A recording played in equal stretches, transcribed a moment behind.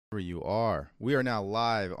Wherever you are. We are now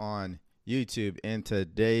live on YouTube. In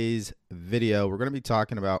today's video, we're going to be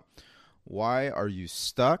talking about why are you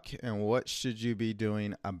stuck and what should you be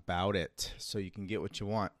doing about it so you can get what you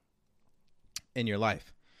want in your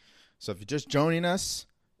life. So if you're just joining us,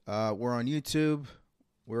 we're on YouTube.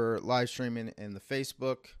 We're live streaming in the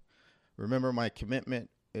Facebook. Remember, my commitment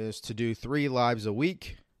is to do 3 lives a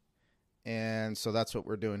week. And so that's what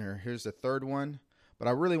we're doing here. Here's the third one. But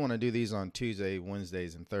I really want to do these on Tuesday,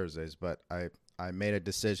 Wednesdays, and Thursdays. But I made a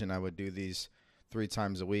decision I would do these 3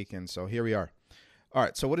 times a week. And so here we are. All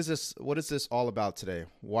right. So what is this all about today?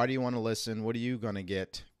 Why do you want to listen? What are you going to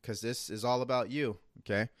get? Because this is all about you.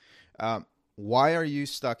 Okay. Why are you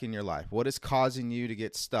stuck in your life? What is causing you to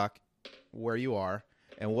get stuck where you are?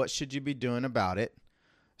 And what should you be doing about it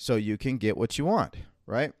so you can get what you want?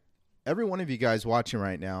 Right? Every one of you guys watching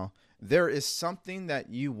right now, there is something that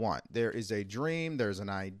you want. There is a dream, there's an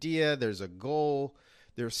idea, there's a goal,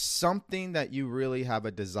 there's something that you really have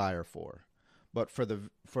a desire for. But for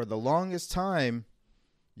the longest time,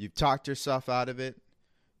 you've talked yourself out of it.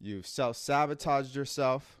 You've self-sabotaged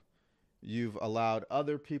yourself. You've allowed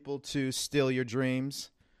other people to steal your dreams,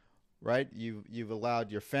 right? You've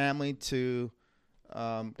allowed your family to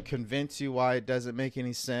convince you why it doesn't make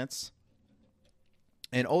any sense.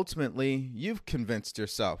 And ultimately, you've convinced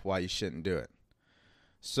yourself why you shouldn't do it.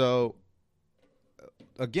 So,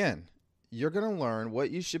 again, you're going to learn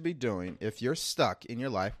what you should be doing. If you're stuck in your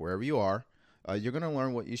life, wherever you are, you're going to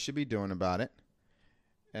learn what you should be doing about it.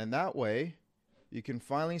 And that way, you can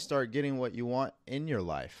finally start getting what you want in your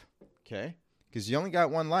life, okay? Because you only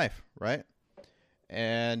got one life, right?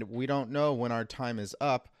 And we don't know when our time is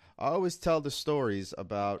up. I always tell the stories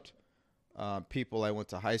about people I went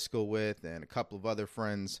to high school with and a couple of other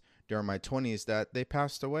friends during my 20s that they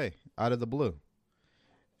passed away out of the blue.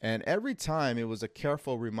 And every time it was a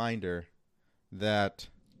careful reminder that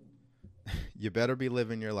you better be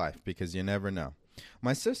living your life because you never know.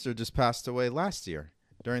 My sister just passed away last year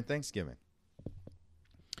during Thanksgiving.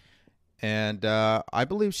 And I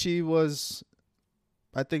believe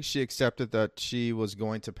I think she accepted that she was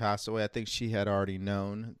going to pass away. I think she had already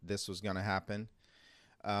known this was going to happen.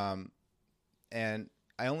 And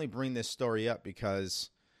I only bring this story up because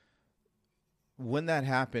when that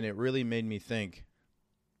happened, it really made me think,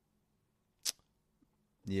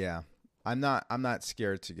 yeah, I'm not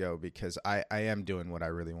scared to go because I am doing what I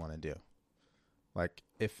really want to do. Like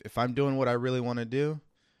if I'm doing what I really want to do,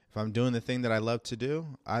 if I'm doing the thing that I love to do,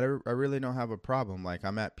 I really don't have a problem. Like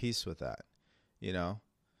I'm at peace with that, you know?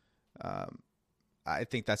 I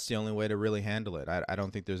think that's the only way to really handle it. I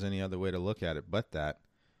don't think there's any other way to look at it but that.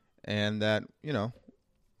 And that, you know,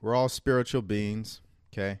 we're all spiritual beings,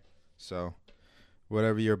 okay? So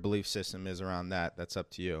whatever your belief system is around that, that's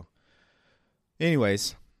up to you.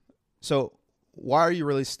 Anyways, so why are you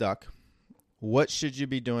really stuck? What should you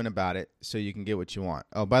be doing about it so you can get what you want?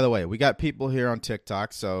 Oh, by the way, we got people here on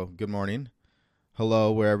TikTok, so good morning.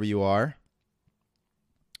 Hello, wherever you are.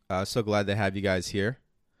 So glad to have you guys here.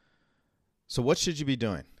 So what should you be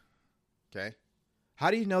doing? Okay?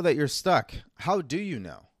 How do you know that you're stuck? How do you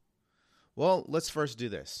know? Well, let's first do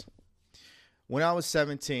this. When I was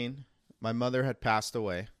 17, my mother had passed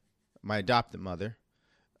away, my adopted mother,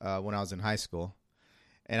 when I was in high school.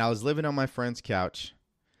 And I was living on my friend's couch.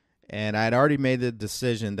 And I had already made the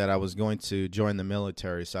decision that I was going to join the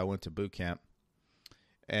military, so I went to boot camp.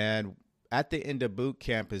 And at the end of boot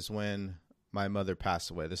camp is when my mother passed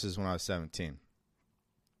away. This is when I was 17.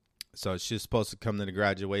 So she was supposed to come to the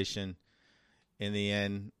graduation in the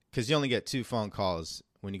end, because you only get 2 phone calls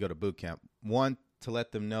when you go to boot camp. One, to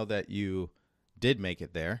let them know that you did make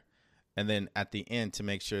it there. And then at the end to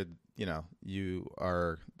make sure, you know, you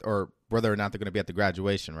are, or whether or not they're going to be at the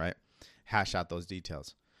graduation, right? Hash out those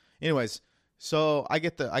details. Anyways, so I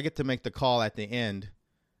get to make the call at the end,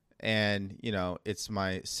 and, you know, it's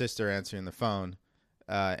my sister answering the phone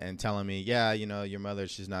and telling me, yeah, you know, your mother,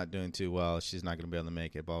 she's not doing too well. She's not going to be able to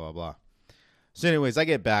make it, blah, blah, blah. So anyways, I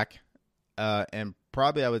get back, and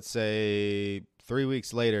probably I would say 3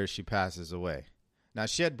 weeks later, she passes away. Now,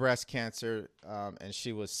 she had breast cancer, and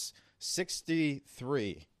she was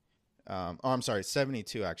 63. I'm sorry,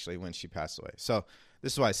 72, actually, when she passed away. So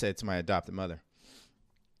this is why I say it's my adopted mother.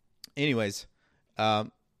 Anyways,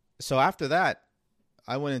 so after that,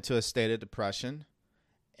 I went into a state of depression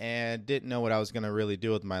and didn't know what I was going to really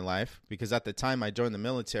do with my life, because at the time I joined the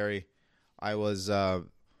military, it was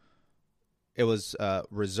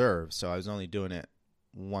reserve, so I was only doing it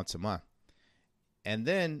once a month. And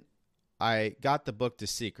then I got the book The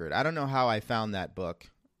Secret. I don't know how I found that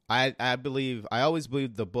book. I always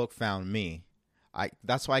believed the book found me.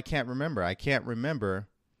 That's why I can't remember. I can't remember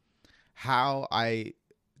how I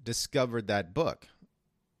discovered that book.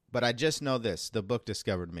 But I just know this. The book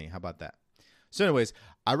discovered me. How about that? So anyways,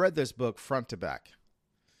 I read this book front to back.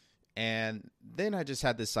 And then I just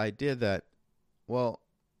had this idea that, well,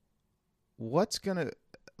 what's going to,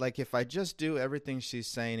 like, if I just do everything she's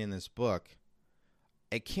saying in this book,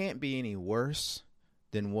 it can't be any worse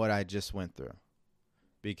than what I just went through.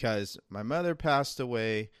 Because my mother passed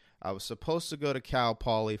away. I was supposed to go to Cal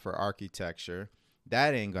Poly for architecture.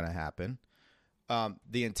 That ain't going to happen.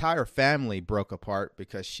 The entire family broke apart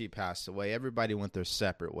because she passed away. Everybody went their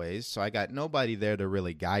separate ways. So I got nobody there to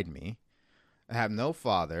really guide me. I have no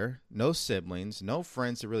father, no siblings, no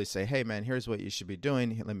friends to really say, hey, man, here's what you should be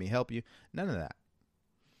doing. Let me help you. None of that.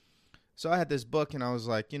 So I had this book, and I was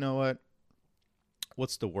like, you know what?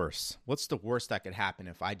 What's the worst? What's the worst that could happen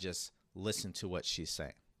if I just listen to what she's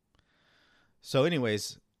saying? So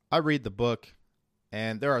anyways, I read the book,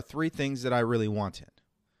 and there are 3 things that I really wanted.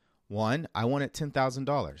 1, I wanted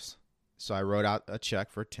 $10,000. So I wrote out a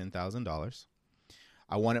check for $10,000.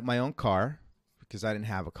 I wanted my own car because I didn't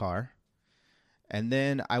have a car. And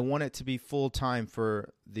then I want it to be full-time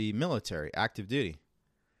for the military, active duty.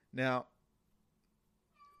 Now,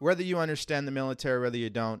 whether you understand the military, whether you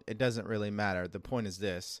don't, it doesn't really matter. The point is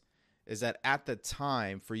this, is that at the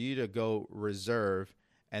time for you to go reserve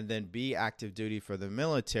and then be active duty for the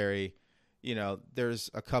military, you know, there's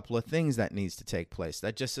a couple of things that needs to take place.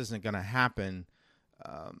 That just isn't going to happen.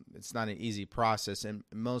 It's not an easy process, and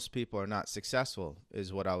most people are not successful,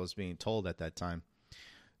 is what I was being told at that time.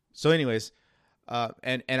 So anyways,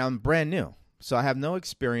 and I'm brand new. So I have no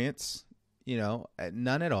experience, you know,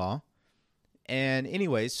 none at all. And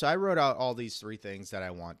anyways, so I wrote out all these 3 things that I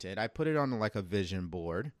wanted. I put it on like a vision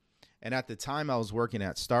board. And at the time I was working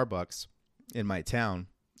at Starbucks in my town.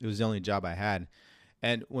 It was the only job I had.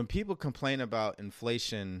 And when people complain about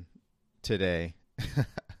inflation today,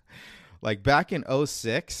 like back in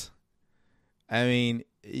 2006, I mean,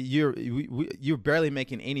 you're barely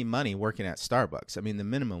making any money working at Starbucks. I mean, the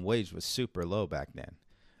minimum wage was super low back then.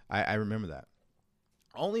 I remember that.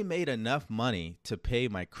 Only made enough money to pay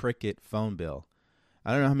my Cricket phone bill.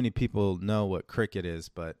 I don't know how many people know what Cricket is,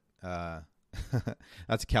 but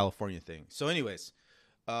that's a California thing. So anyways,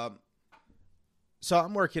 so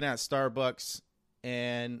I'm working at Starbucks,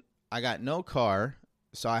 and I got no car,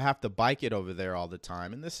 so I have to bike it over there all the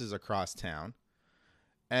time, and this is across town.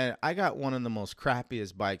 And I got one of the most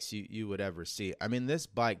crappiest bikes you would ever see. I mean, this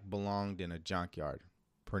bike belonged in a junkyard,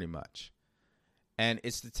 pretty much. And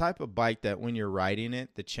it's the type of bike that when you're riding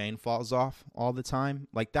it, the chain falls off all the time.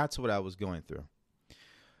 Like, that's what I was going through.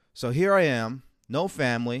 So here I am, no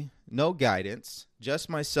family, no guidance, just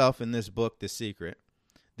myself in this book, The Secret.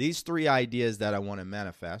 These 3 ideas that I want to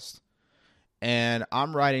manifest. And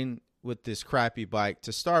I'm riding with this crappy bike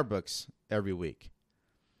to Starbucks every week.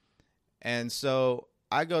 And so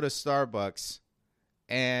I go to Starbucks,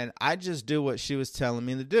 and I just do what she was telling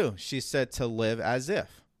me to do. She said to live as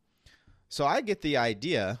if. So I get the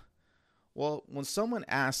idea, well, when someone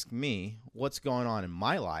asks me what's going on in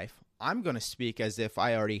my life, I'm going to speak as if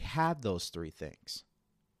I already had those 3 things.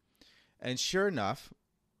 And sure enough,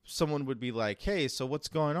 someone would be like, hey, so what's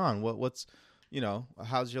going on? What's, you know,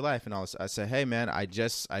 how's your life? And I say, hey, man, I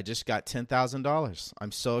just got $10,000.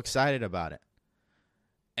 I'm so excited about it.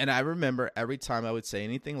 And I remember every time I would say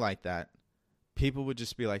anything like that, people would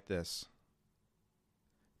just be like this.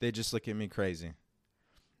 They just look at me crazy.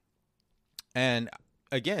 And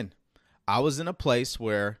again, I was in a place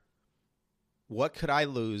where what could I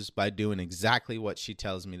lose by doing exactly what she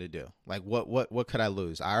tells me to do? Like, what could I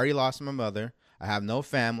lose? I already lost my mother. I have no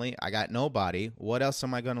family. I got nobody. What else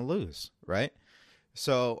am I going to lose, right?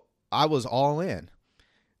 So I was all in.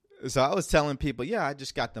 So I was telling people, yeah, I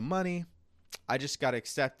just got the money. I just got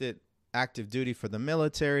accepted active duty for the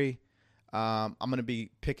military. I'm going to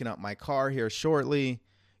be picking up my car here shortly.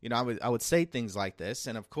 You know, I would say things like this.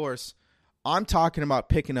 And of course, I'm talking about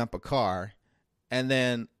picking up a car. And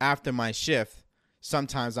then after my shift,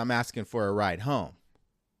 sometimes I'm asking for a ride home.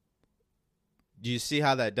 Do you see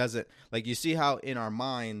how that doesn't, like, you see how in our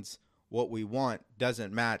minds, what we want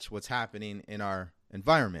doesn't match what's happening in our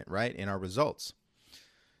environment, right? In our results.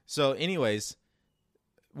 So anyways,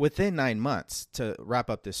 within 9 months, to wrap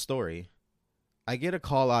up this story, I get a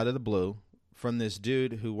call out of the blue from this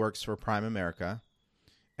dude who works for Prime America.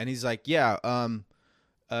 And he's like, yeah,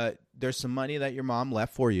 there's some money that your mom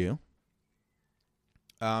left for you.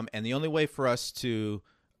 And the only way for us to,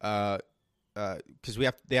 because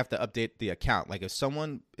they have to update the account. Like if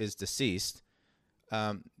someone is deceased,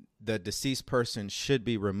 the deceased person should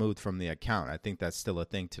be removed from the account. I think that's still a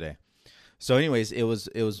thing today. So anyways, it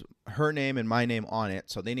was her name and my name on it.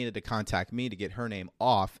 So they needed to contact me to get her name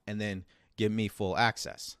off and then give me full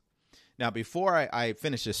access. Now, before I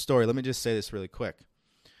finish this story, let me just say this really quick.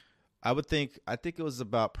 I think it was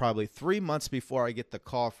about probably 3 months before I get the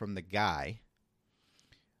call from the guy.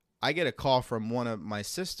 I get a call from one of my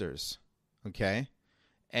sisters, okay?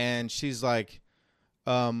 And she's like,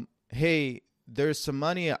 hey, there's some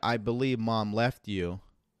money I believe Mom left you.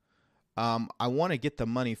 I want to get the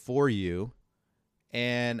money for you,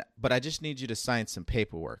 but I just need you to sign some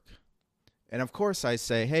paperwork. And of course I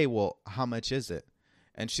say, hey, well, how much is it?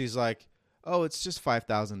 And she's like, oh, it's just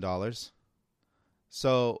 $5,000.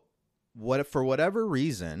 So for whatever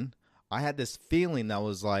reason, I had this feeling that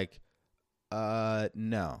was like,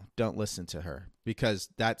 no, don't listen to her, because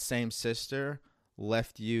that same sister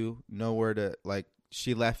left you nowhere to, like,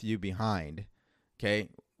 she left you behind. Okay.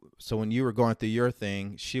 So when you were going through your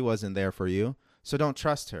thing, she wasn't there for you. So don't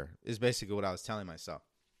trust her, is basically what I was telling myself.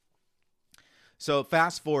 So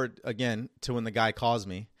fast forward again to when the guy calls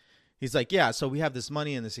me. He's like, yeah, so we have this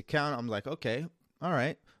money in this account. I'm like, okay, all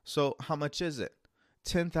right. So how much is it?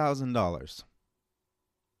 $10,000.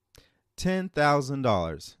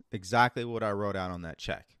 $10,000. Exactly what I wrote out on that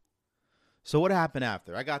check. So what happened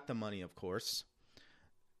after? I got the money, of course.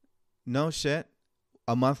 No shit.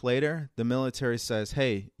 A month later, the military says,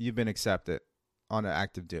 hey, you've been accepted on an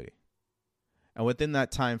active duty. And within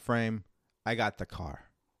that time frame, I got the car.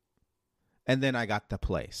 And then I got the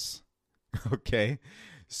place. Okay?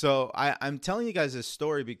 So I'm telling you guys this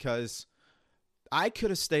story because I could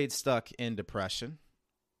have stayed stuck in depression.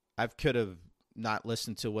 I could have not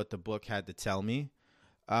listened to what the book had to tell me.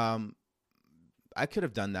 I could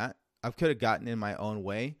have done that. I could have gotten in my own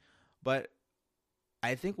way. But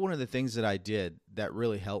I think one of the things that I did that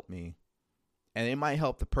really helped me, and it might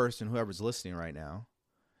help the person, whoever's listening right now,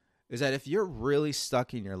 is that if you're really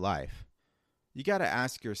stuck in your life, you got to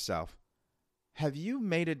ask yourself, have you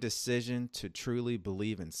made a decision to truly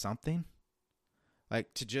believe in something?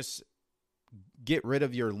 Like to just get rid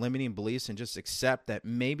of your limiting beliefs and just accept that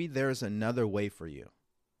maybe there's another way for you.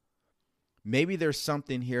 Maybe there's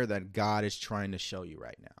something here that God is trying to show you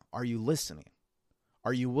right now. Are you listening?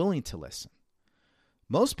 Are you willing to listen?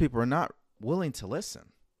 Most people are not willing to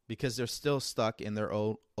listen because they're still stuck in their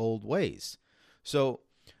old ways. So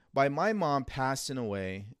by my mom passing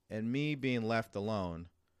away and me being left alone,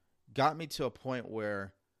 got me to a point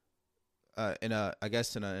where, an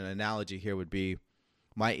analogy here would be,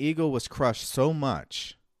 my ego was crushed so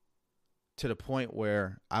much to the point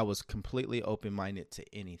where I was completely open-minded to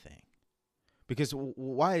anything. Because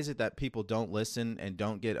why is it that people don't listen and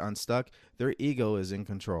don't get unstuck? Their ego is in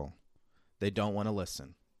control. They don't want to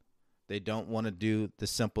listen. They don't want to do the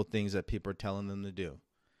simple things that people are telling them to do.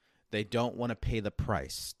 They don't want to pay the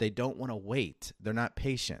price. They don't want to wait. They're not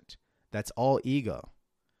patient. That's all ego.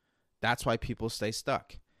 That's why people stay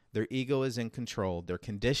stuck. Their ego is in control. Their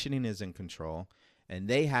conditioning is in control. And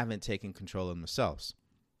they haven't taken control of themselves.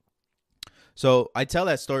 So I tell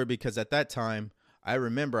that story because at that time, I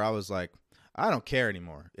remember I was like, I don't care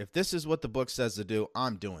anymore. If this is what the book says to do,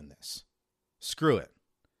 I'm doing this. Screw it.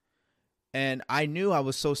 And I knew I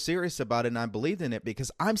was so serious about it and I believed in it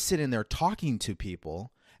because I'm sitting there talking to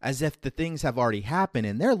people as if the things have already happened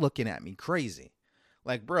and they're looking at me crazy.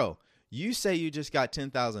 Like, bro, you say you just got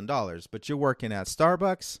 $10,000, but you're working at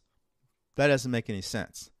Starbucks? That doesn't make any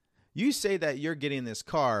sense. You say that you're getting this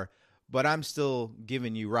car, but I'm still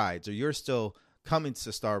giving you rides, or you're still coming to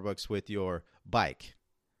Starbucks with your bike,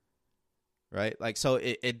 right? Like, so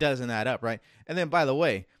it doesn't add up, right? And then, by the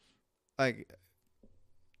way, like,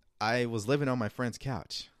 I was living on my friend's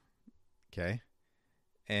couch, okay?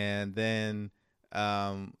 And then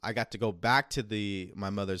I got to go back to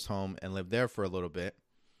my mother's home and live there for a little bit.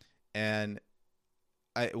 And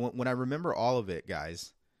when I remember all of it,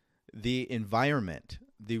 guys, the environment,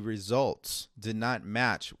 the results did not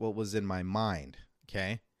match what was in my mind,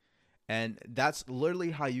 okay? And that's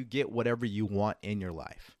literally how you get whatever you want in your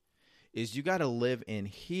life, is you got to live in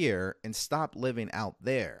here and stop living out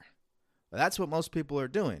there. That's what most people are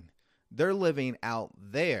doing. They're living out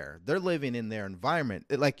there. They're living in their environment.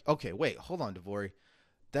 Like, okay, wait, hold on, Devori.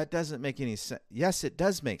 That doesn't make any sense. Yes, it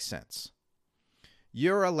does make sense.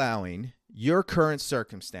 You're allowing your current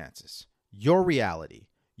circumstances, your reality,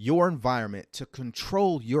 your environment to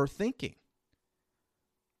control your thinking.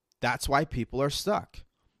 That's why people are stuck.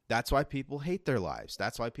 That's why people hate their lives.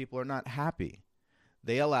 That's why people are not happy.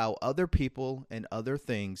 They allow other people and other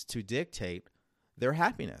things to dictate their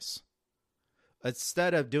happiness.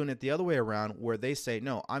 Instead of doing it the other way around, where they say,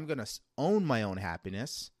 no, I'm going to own my own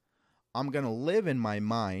happiness. I'm going to live in my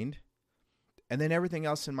mind. And then everything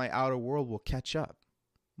else in my outer world will catch up,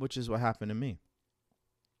 which is what happened to me.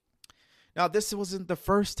 Now, this wasn't the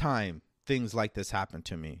first time things like this happened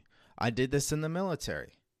to me. I did this in the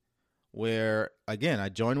military where, again, I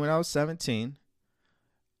joined when I was 17.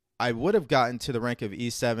 I would have gotten to the rank of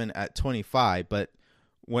E7 at 25, but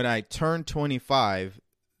when I turned 25,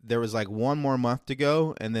 there was like one more month to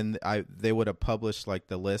go, and then they would have published like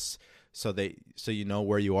the list so you know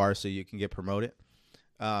where you are so you can get promoted.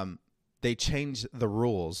 They changed the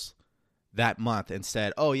rules that month and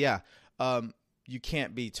said, "Oh yeah, you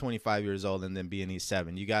can't be 25 years old and then be an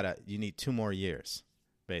E7. You need 2 more years,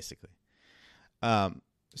 basically."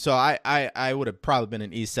 So I would have probably been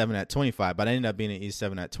an E7 at 25, but I ended up being an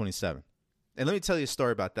E7 at 27. And let me tell you a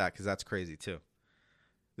story about that, because that's crazy too.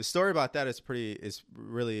 The story about that is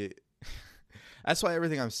really that's why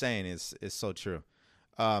everything I'm saying is so true.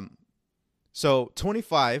 So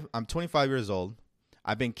 25, I'm 25 years old.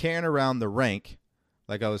 I've been carrying around the rank,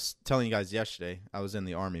 like I was telling you guys yesterday. I was in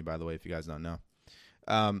the Army, by the way, if you guys don't know.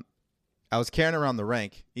 I was carrying around the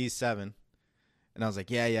rank, E7, and I was like,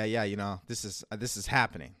 yeah, you know, this is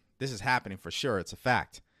happening. This is happening for sure. It's a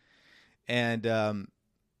fact. And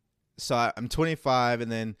so I'm 25,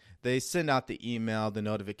 and then they send out the email, the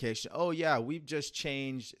notification. Oh yeah, we've just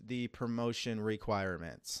changed the promotion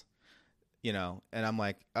requirements. You know, and I'm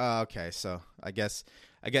like, oh, okay, so I guess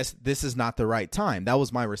this is not the right time. That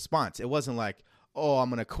was my response. It wasn't like, oh, I'm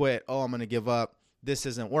gonna quit. Oh, I'm gonna give up. This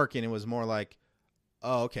isn't working. It was more like,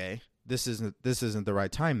 oh, okay, this isn't the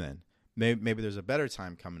right time then. Maybe there's a better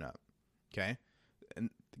time coming up. Okay, and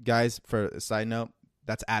guys, for a side note,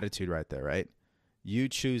 that's attitude right there, right? You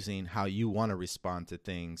choosing how you want to respond to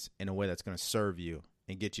things in a way that's going to serve you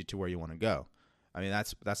and get you to where you want to go. I mean,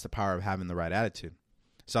 that's the power of having the right attitude.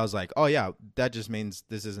 So I was like, oh yeah, that just means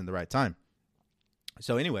this isn't the right time.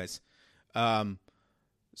 So anyways,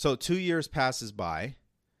 so 2 years passes by,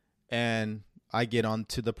 and I get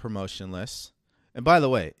onto the promotion list. And by the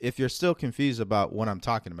way, if you're still confused about what I'm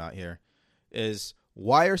talking about here, is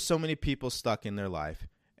why are so many people stuck in their life,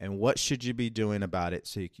 and what should you be doing about it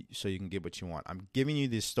so you can get what you want? I'm giving you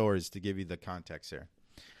these stories to give you the context here.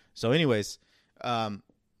 So anyways, in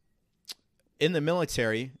the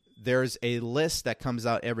military, there's a list that comes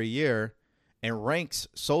out every year and ranks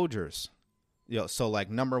soldiers. You know, so like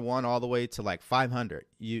number 1 all the way to like 500.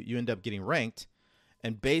 You end up getting ranked,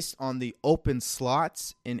 and based on the open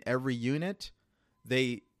slots in every unit,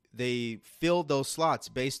 they fill those slots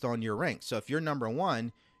based on your rank. So if you're number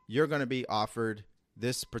 1, you're going to be offered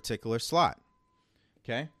this particular slot.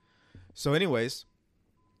 Okay? So anyways,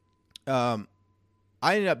 I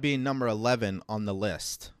ended up being number 11 on the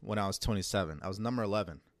list when I was 27. I was number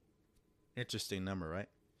 11. Interesting number, right?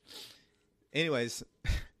 Anyways,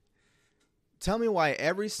 tell me why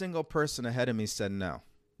every single person ahead of me said no.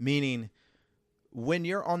 Meaning, when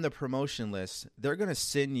you're on the promotion list, they're going to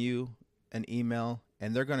send you an email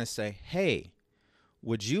and they're going to say, hey,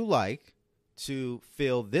 would you like to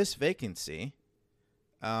fill this vacancy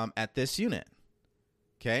at this unit?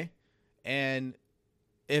 Okay? And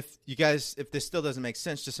if this still doesn't make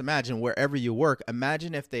sense, just imagine wherever you work.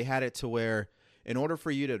 Imagine if they had it to where, in order for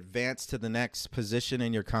you to advance to the next position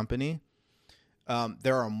in your company,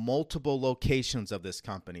 there are multiple locations of this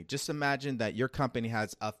company. Just imagine that your company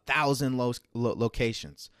has 1,000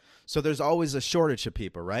 locations. So there's always a shortage of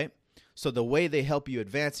people, right? So the way they help you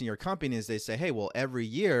advance in your company is they say, hey, well, every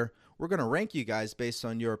year we're going to rank you guys based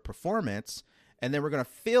on your performance, and then we're going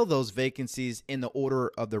to fill those vacancies in the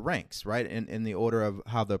order of the ranks, right? In the order of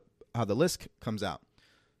how the list comes out.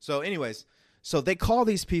 So anyways, so they call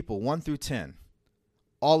these people 1 through 10.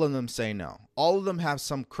 All of them say no. All of them have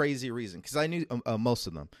some crazy reason, because I knew most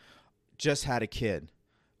of them just had a kid.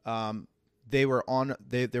 They were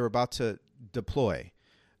about to deploy.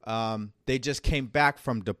 They just came back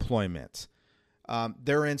from deployment.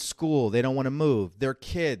 They're in school. They don't want to move. Their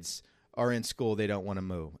kids are in school. They don't want to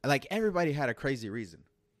move. Like, everybody had a crazy reason.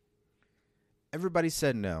 Everybody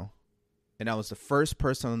said no, and I was the first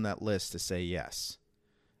person on that list to say yes.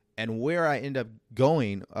 And where I ended up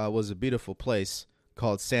going was a beautiful place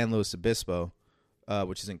called San Luis Obispo,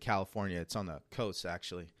 which is in California. It's on the coast,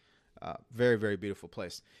 actually. Very, very beautiful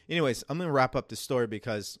place. Anyways, I'm going to wrap up this story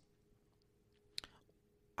because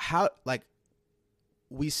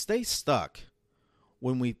we stay stuck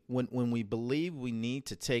when we believe we need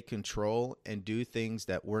to take control and do things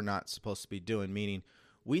that we're not supposed to be doing, meaning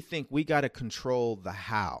we think we got to control the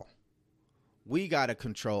how. We got to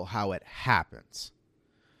control how it happens.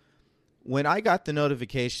 When I got the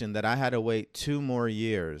notification that I had to wait 2 more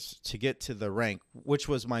years to get to the rank, which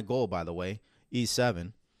was my goal, by the way,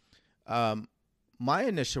 E7, my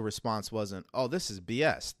initial response wasn't, oh, this is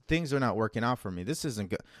BS. Things are not working out for me. This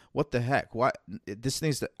isn't good. What the heck? Why? This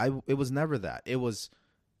needs to, it was never that. It was,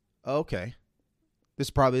 okay,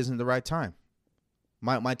 this probably isn't the right time.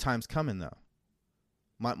 My time's coming though.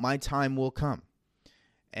 My time will come.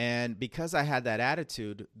 And because I had that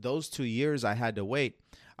attitude, those 2 years I had to wait,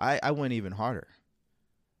 I went even harder.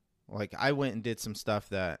 Like, I went and did some stuff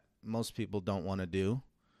that most people don't want to do.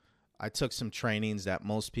 I took some trainings that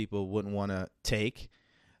most people wouldn't want to take.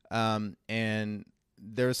 And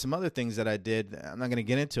there's some other things that I did. I'm not going to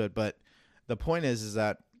get into it, but the point is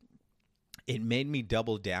that it made me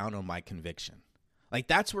double down on my conviction. Like,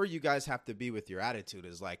 that's where you guys have to be with your attitude,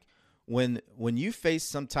 is like when you face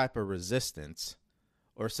some type of resistance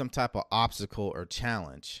or some type of obstacle or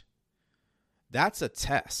challenge, that's a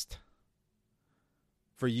test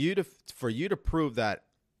for you to prove that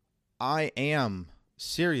I am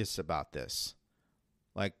serious about this.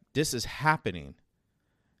 Like, this is happening.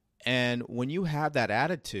 And when you have that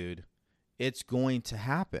attitude, it's going to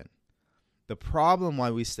happen. The problem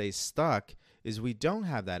why we stay stuck is we don't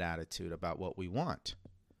have that attitude about what we want.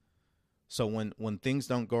 So when things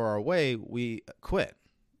don't go our way, we quit.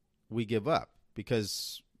 We give up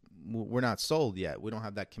because we're not sold yet. We don't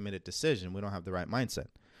have that committed decision. We don't have the right mindset.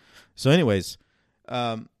 So anyways,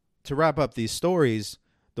 to wrap up these stories,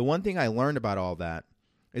 the one thing I learned about all that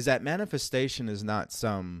is that manifestation is not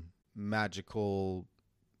some magical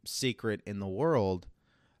secret in the world.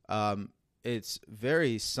 It's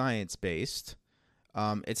very science-based.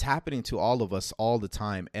 It's happening to all of us all the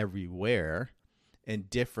time, everywhere, in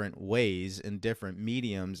different ways, in different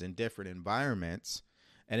mediums, in different environments.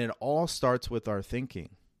 And it all starts with our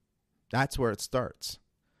thinking. That's where it starts.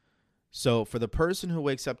 So for the person who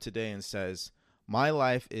wakes up today and says, my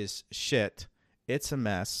life is shit, it's a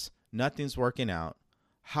mess, nothing's working out,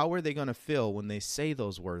 how are they going to feel when they say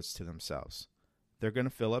those words to themselves? They're going to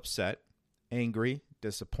feel upset, angry,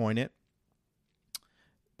 disappointed.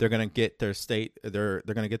 They're going to get they're going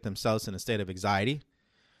to get themselves in a state of anxiety.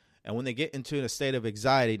 And when they get into a state of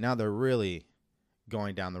anxiety, now they're really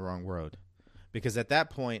going down the wrong road. Because at that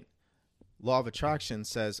point, law of attraction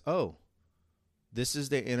says, oh, this is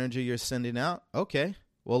the energy you're sending out? Okay,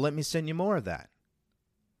 well, let me send you more of that.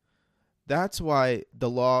 That's why the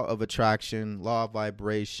law of attraction, law of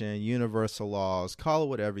vibration, universal laws, call it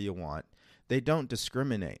whatever you want, they don't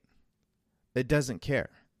discriminate. It doesn't care.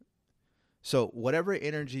 So whatever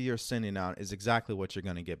energy you're sending out is exactly what you're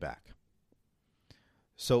going to get back.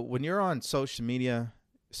 So when you're on social media,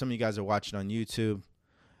 some of you guys are watching on YouTube,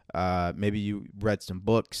 maybe you read some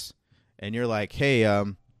books, and you're like, hey,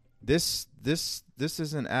 this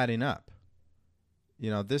isn't adding up.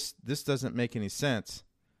 You know, this doesn't make any sense.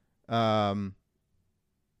 Hold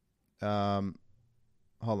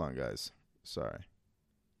on, guys. Sorry.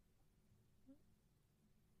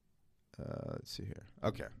 Let's see here.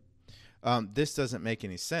 Okay. This doesn't make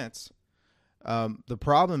any sense. The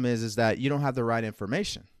problem is that you don't have the right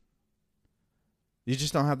information. You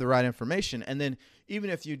just don't have the right information. And then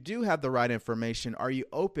even if you do have the right information, are you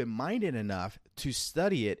open-minded enough to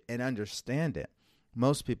study it and understand it?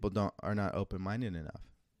 Most people are not open-minded enough.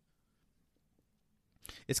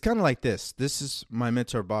 It's kind of like this. This is my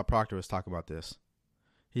mentor, Bob Proctor, was talking about this.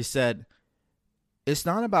 He said, it's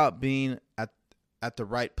not about being at the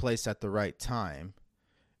right place at the right time.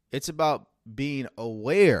 It's about being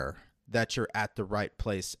aware that you're at the right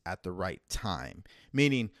place at the right time.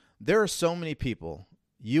 Meaning, there are so many people,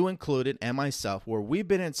 you included and myself, where we've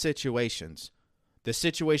been in situations, the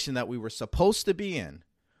situation that we were supposed to be in,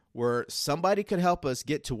 where somebody could help us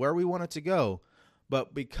get to where we wanted to go,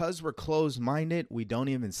 but because we're closed-minded, we don't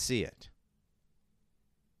even see it.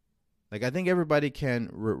 Like, I think everybody can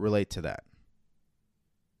relate to that.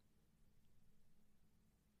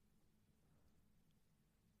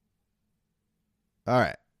 All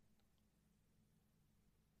right.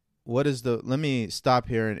 Let me stop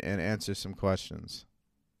here and answer some questions.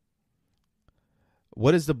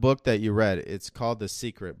 What is the book that you read? It's called The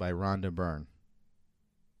Secret by Rhonda Byrne.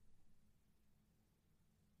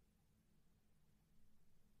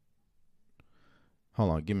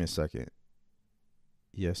 Hold on, give me a second.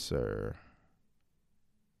 Yes, sir.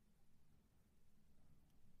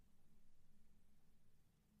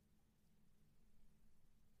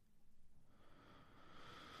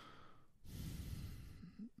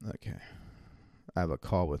 Okay. I have a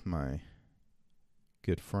call with my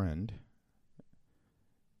good friend.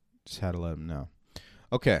 Just had to let him know.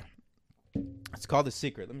 Okay. It's called The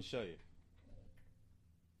Secret. Let me show you.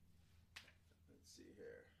 Let's see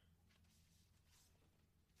here.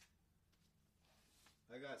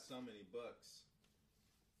 I got so many books.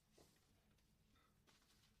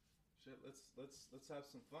 Shit, let's have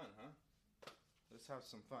some fun, huh? Let's have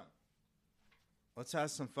some fun. Let's have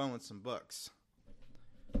some fun with some books.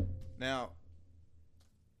 Now,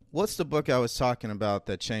 what's the book I was talking about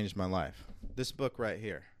that changed my life? this book right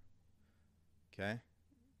here. Okay?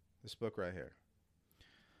 This book right here.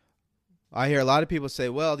 I hear a lot of people say,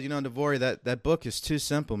 well, Devori, that book is too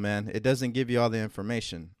simple, man. It doesn't give you all the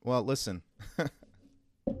information. Well, listen.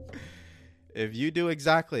 If you do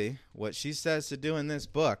exactly what she says to do in this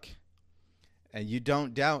book, and you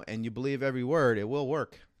don't doubt and you believe every word, it will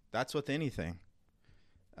work. That's with anything.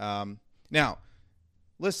 Now,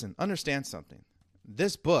 listen, understand something.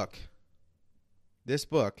 This book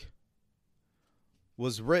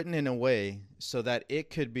was written in a way so that it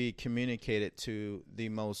could be communicated to the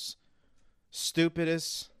most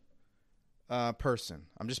stupidest person.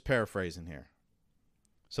 I'm just paraphrasing here.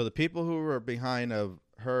 So the people who were behind of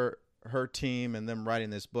her team and them writing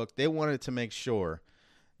this book, they wanted to make sure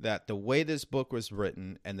that the way this book was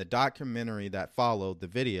written and the documentary that followed the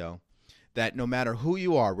video, that no matter who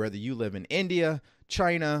you are, whether you live in India,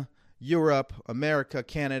 China, Europe, America,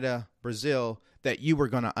 Canada, Brazil, that you were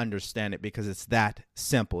going to understand it because it's that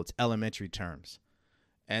simple. It's elementary terms.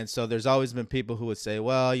 And so there's always been people who would say,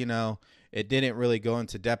 well, it didn't really go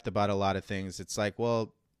into depth about a lot of things. It's like,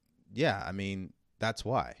 well, yeah, I mean, that's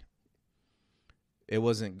why. It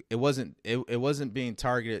wasn't being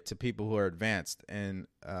targeted to people who are advanced in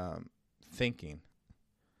thinking.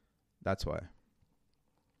 That's why.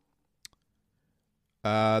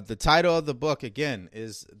 The title of the book, again,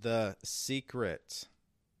 is The Secret.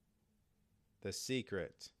 The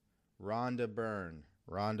Secret. Rhonda Byrne.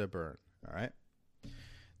 All right.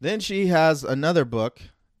 Then she has another book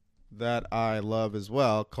that I love as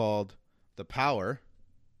well called The Power.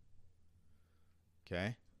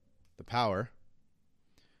 Okay. The Power.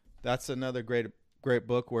 That's another great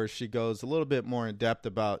book where she goes a little bit more in depth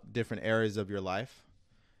about different areas of your life.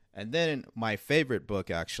 And then my favorite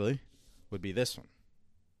book, actually, would be this one.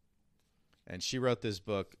 And she wrote this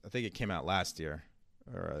book, I think it came out last year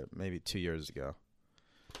or maybe 2 years ago.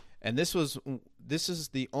 And this is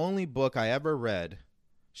the only book I ever read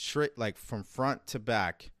straight, like from front to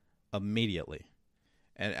back immediately.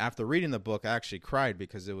 And after reading the book, I actually cried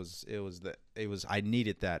because I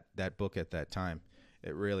needed that book at that time.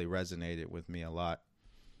 It really resonated with me a lot.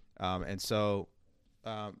 And so,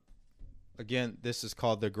 again, this is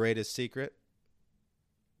called The Greatest Secret.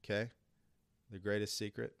 Okay? The Greatest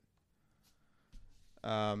Secret.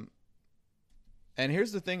 And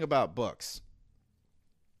here's the thing about books.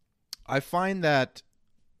 I find that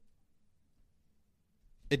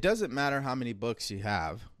it doesn't matter how many books you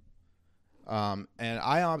have. And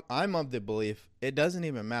I'm of the belief it doesn't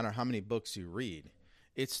even matter how many books you read.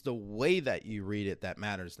 It's the way that you read it that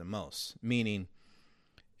matters the most. Meaning,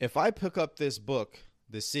 if I pick up this book,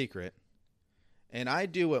 The Secret, and I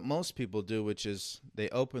do what most people do, which is they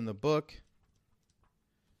open the book,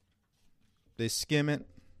 they skim it.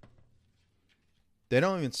 They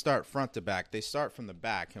don't even start front to back. They start from the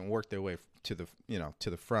back and work their way to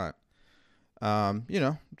the front.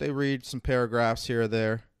 They read some paragraphs here or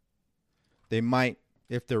there. They might,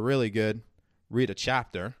 if they're really good, read a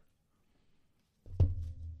chapter.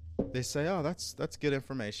 They say, oh, that's good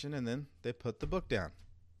information, and then they put the book down.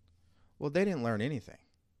 Well, they didn't learn anything.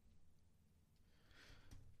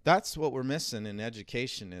 That's what we're missing in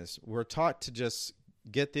education is we're taught to just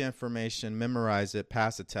get the information, memorize it,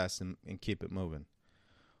 pass a test, and keep it moving.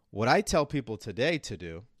 What I tell people today to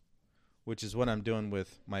do, which is what I'm doing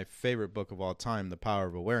with my favorite book of all time, The Power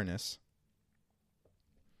of Awareness,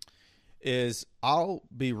 is I'll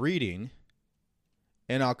be reading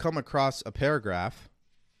and I'll come across a paragraph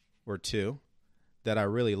or two that I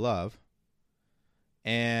really love,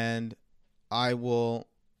 and I will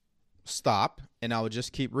stop and I will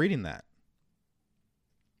just keep reading that.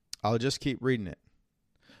 I'll just keep reading it.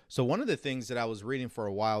 So one of the things that I was reading for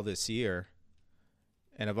a while this year,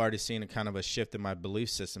 and I've already seen a kind of a shift in my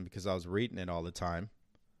belief system because I was reading it all the time.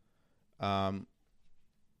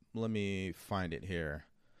 Let me find it here.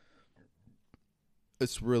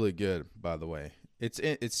 It's really good, by the way.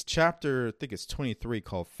 It's chapter, I think it's 23,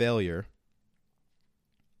 called Failure.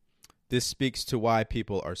 This speaks to why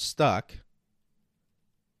people are stuck.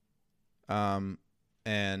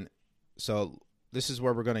 And so this is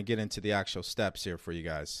where we're going to get into the actual steps here for you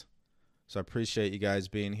guys. So I appreciate you guys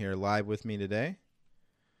being here live with me today.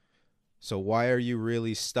 So why are you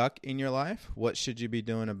really stuck in your life? What should you be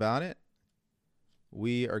doing about it?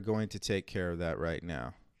 We are going to take care of that right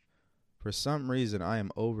now. For some reason, I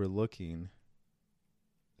am overlooking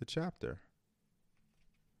the chapter.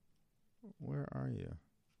 Where are you?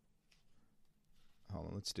 Hold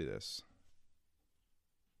on, let's do this.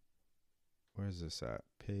 Where's this at?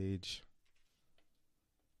 Page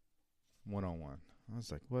 101. I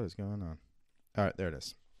was like, what is going on? All right, there it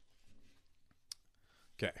is.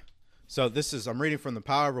 Okay. So I'm reading from The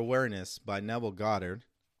Power of Awareness by Neville Goddard.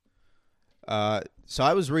 So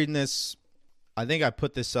I was reading this. I think I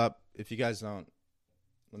put this up. If you guys don't,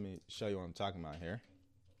 let me show you what I'm talking about here.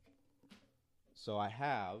 So I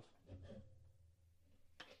have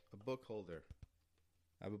a book holder.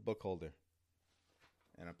 And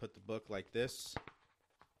I put the book like this.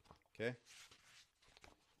 Okay.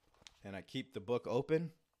 And I keep the book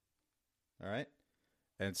open. All right.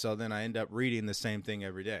 And so then I end up reading the same thing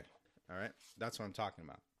every day. All right. That's what I'm talking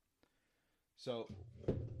about. So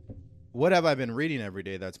what have I been reading every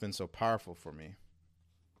day that's been so powerful for me?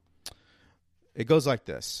 It goes like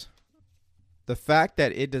this. The fact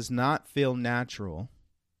that it does not feel natural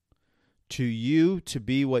to you to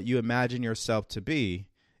be what you imagine yourself to be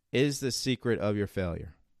is the secret of your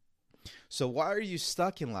failure. So why are you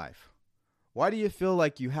stuck in life? Why do you feel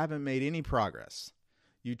like you haven't made any progress?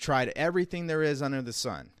 You tried everything there is under the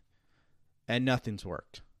sun, and nothing's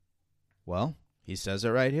worked. Well, he says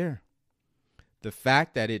it right here. The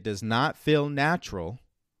fact that it does not feel natural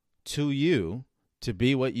to you to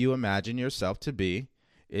be what you imagine yourself to be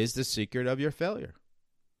is the secret of your failure.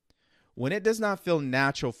 When it does not feel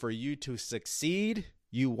natural for you to succeed,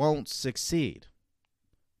 you won't succeed.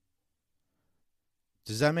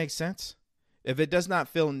 Does that make sense? If it does not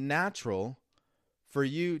feel natural for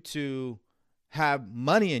you to have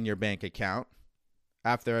money in your bank account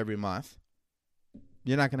after every month,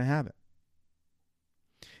 you're not going to have it.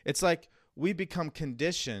 It's like we become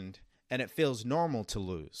conditioned and it feels normal to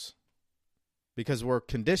lose because we're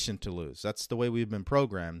conditioned to lose. That's the way we've been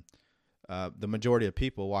programmed, the majority of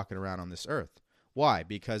people walking around on this earth. Why?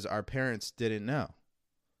 Because our parents didn't know.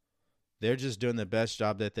 They're just doing the best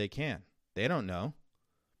job that they can. They don't know.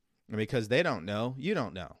 And because they don't know, you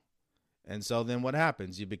don't know. And so then what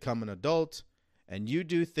happens? You become an adult and you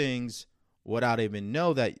do things without you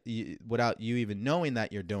even knowing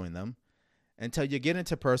that you're doing them until you get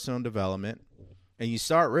into personal development and you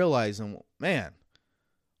start realizing, man,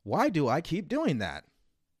 why do I keep doing that?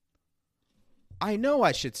 I know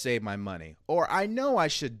I should save my money, or I know I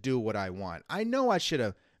should do what I want. I know I should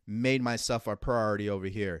have made myself a priority over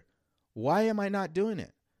here. Why am I not doing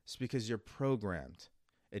it? It's because you're programmed.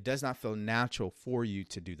 It does not feel natural for you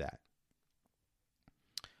to do that.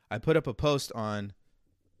 I put up a post on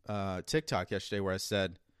TikTok yesterday where I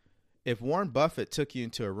said, if Warren Buffett took you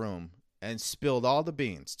into a room and spilled all the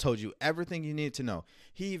beans, told you everything you needed to know,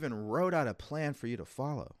 he even wrote out a plan for you to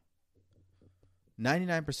follow,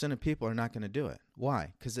 99% of people are not going to do it.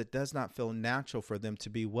 Why? Because it does not feel natural for them to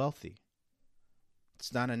be wealthy.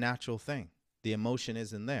 It's not a natural thing. The emotion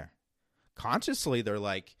isn't there. Consciously, they're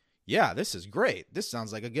like, yeah, this is great. This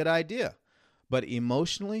sounds like a good idea. But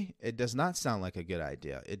emotionally, it does not sound like a good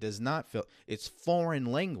idea. It does not feel, it's foreign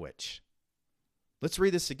language. Let's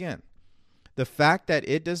read this again. The fact that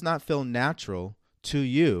it does not feel natural to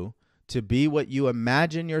you to be what you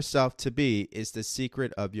imagine yourself to be is the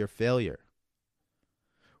secret of your failure.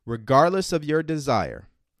 Regardless of your desire,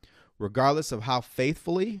 regardless of how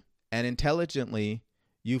faithfully and intelligently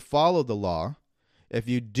you follow the law, if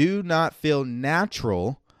you do not feel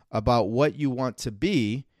natural about what you want to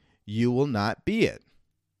be, you will not be it.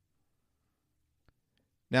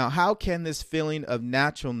 Now, how can this feeling of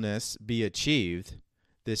naturalness be achieved?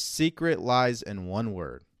 The secret lies in one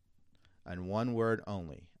word, and one word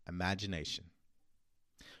only: imagination.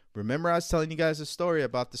 Remember, I was telling you guys a story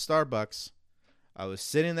about the Starbucks. I was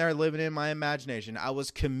sitting there living in my imagination. I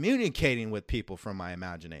was communicating with people from my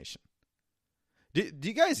imagination. Do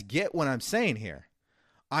you guys get what I'm saying here?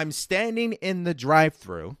 I'm standing in the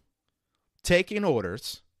drive-thru, taking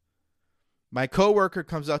orders. My coworker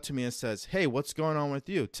comes up to me and says, hey, what's going on with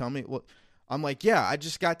you? Tell me what. I'm like, yeah, I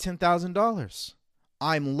just got $10,000.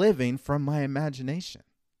 I'm living from my imagination.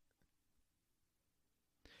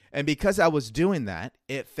 And because I was doing that,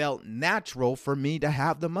 it felt natural for me to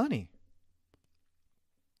have the money.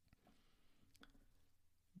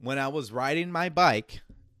 When I was riding my bike,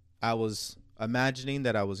 I was imagining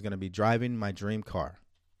that I was going to be driving my dream car.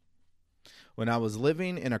 When I was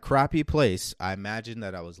living in a crappy place, I imagined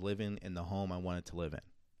that I was living in the home I wanted to live in.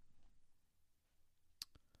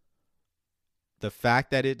 The fact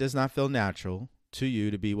that it does not feel natural to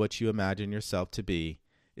you to be what you imagine yourself to be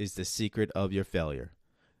is the secret of your failure.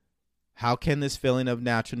 How can this feeling of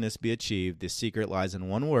naturalness be achieved? The secret lies in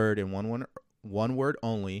one word, and one word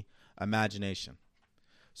only: imagination.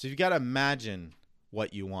 So you've got to imagine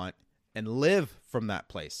what you want and live from that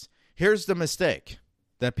place. Here's the mistake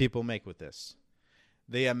that people make with this.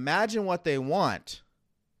 They imagine what they want,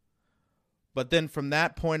 but then from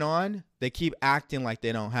that point on, they keep acting like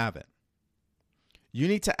they don't have it. You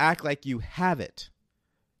need to act like you have it.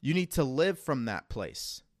 You need to live from that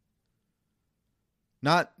place.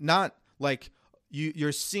 Not like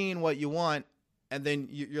you're seeing what you want, and then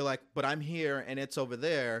you're like, but I'm here and it's over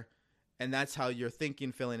there, and that's how you're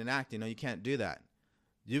thinking, feeling, and acting. No, you can't do that.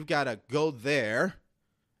 You've got to go there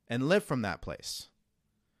and live from that place.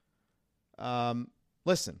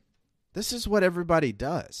 Listen, this is what everybody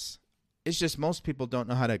does. It's just most people don't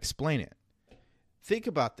know how to explain it. Think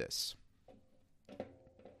about this.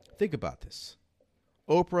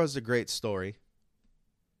 Oprah is a great story.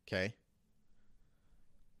 Okay.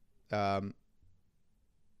 Elon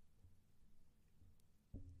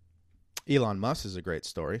Musk is a great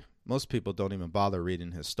story. Most people don't even bother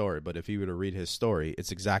reading his story, but if you were to read his story,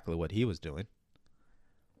 it's exactly what he was doing.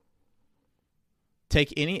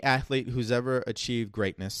 Take any athlete who's ever achieved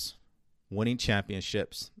greatness, winning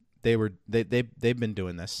championships. They've been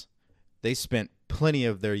doing this. They spent plenty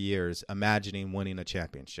of their years imagining winning a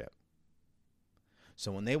championship.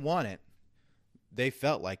 So when they won it, they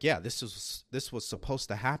felt like, yeah, this was supposed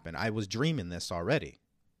to happen. I was dreaming this already.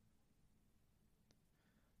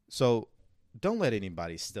 So don't let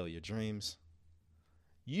anybody steal your dreams.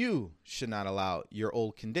 You should not allow your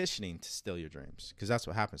old conditioning to steal your dreams, because that's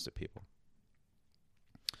what happens to people.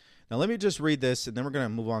 Now, let me just read this, and then we're going to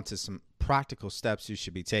move on to some practical steps you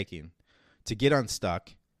should be taking to get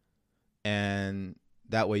unstuck, and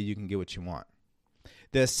that way you can get what you want.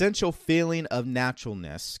 The essential feeling of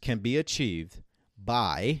naturalness can be achieved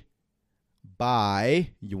by,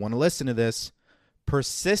 you want to listen to this,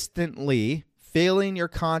 persistently filling your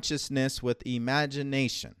consciousness with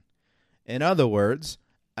imagination. In other words,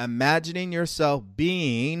 imagining yourself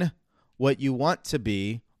being what you want to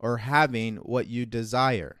be or having what you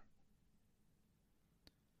desire.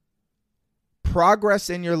 Progress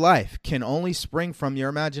in your life can only spring from your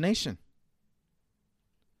imagination.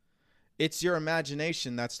 It's your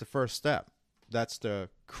imagination that's the first step. That's the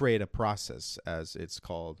creative process, as it's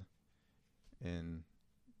called in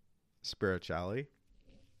spirituality.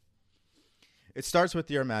 It starts with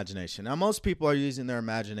your imagination. Now, most people are using their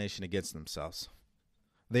imagination against themselves.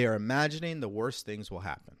 They are imagining the worst things will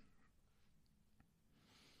happen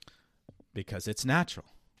because it's natural.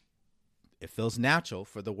 It feels natural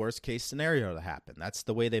for the worst case scenario to happen. That's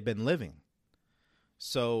the way they've been living.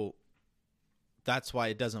 So that's why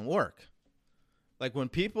it doesn't work. Like when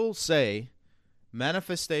people say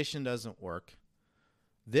manifestation doesn't work,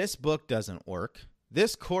 this book doesn't work,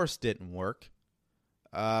 this course didn't work,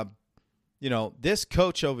 this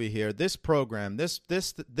coach over here, this program, this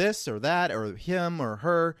or that, or him or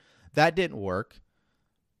her, that didn't work.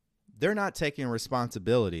 They're not taking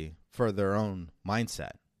responsibility for their own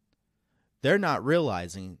mindset. They're not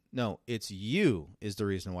realizing, no, it's you is the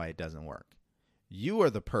reason why it doesn't work. You are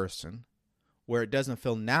the person where it doesn't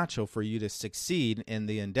feel natural for you to succeed in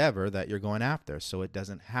the endeavor that you're going after, so it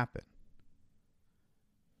doesn't happen.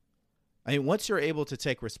 I mean, once you're able to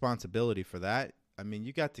take responsibility for that, I mean,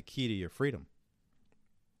 you got the key to your freedom.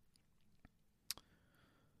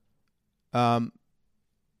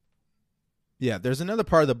 There's another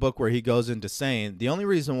part of the book where he goes into saying the only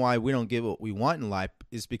reason why we don't get what we want in life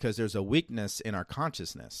is because there's a weakness in our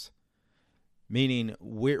consciousness, meaning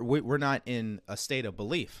we're not in a state of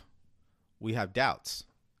belief. We have doubts,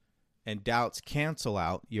 and doubts cancel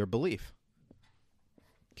out your belief.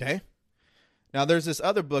 Okay? Now, there's this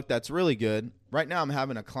other book that's really good. Right now, I'm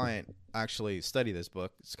having a client actually study this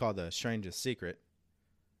book. It's called The Strangest Secret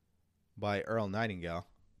by Earl Nightingale.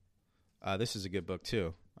 This is a good book,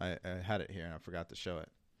 too. I had it here, and I forgot to show it.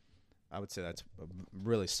 I would say that's a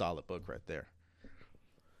really solid book right there.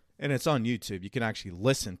 And it's on YouTube. You can actually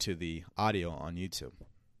listen to the audio on YouTube.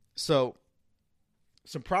 So,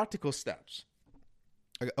 some practical steps.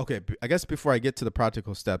 Okay, I guess before I get to the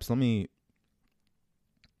practical steps, let me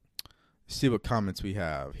see what comments we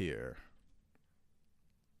have here.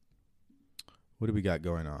 What do we got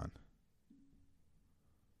going on?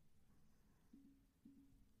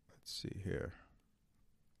 Let's see here.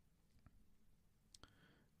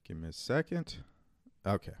 Give me a second.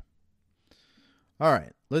 Okay. All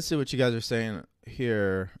right. Let's see what you guys are saying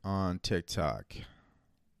here on TikTok.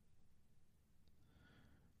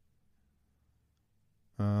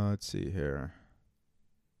 Let's see here.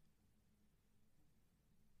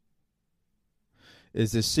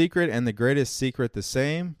 Is The Secret and The Greatest Secret the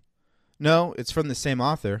same? No, it's from the same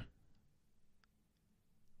author.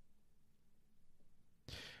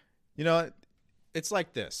 You know, it's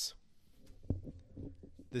like this.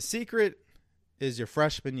 The Secret is your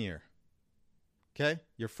freshman year. Okay?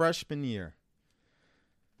 Your freshman year.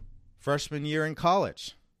 Freshman year in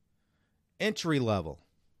college. Entry level.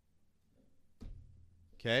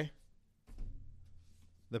 Okay?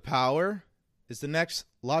 The Power is the next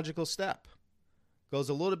logical step. Goes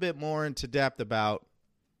a little bit more into depth about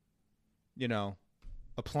you know,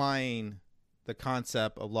 applying the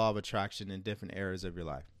concept of law of attraction in different areas of your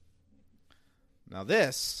life. Now,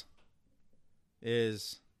 this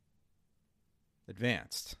is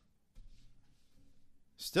advanced.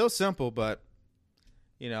 Still simple, but,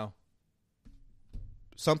 you know,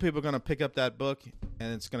 some people are going to pick up that book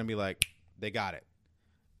and it's going to be like, they got it.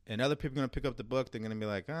 And other people are going to pick up the book, they're going to be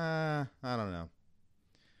like, I don't know.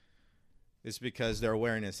 It's because their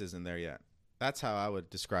awareness isn't there yet. That's how I would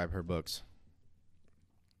describe her books.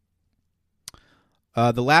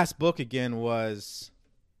 The last book, again, was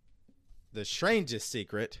The Strangest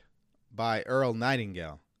Secret by Earl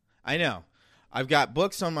Nightingale. I know. I've got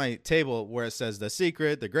books on my table where it says The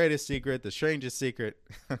Secret, The Greatest Secret, The Strangest Secret.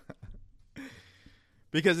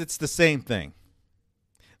 Because it's the same thing.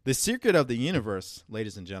 The secret of the universe,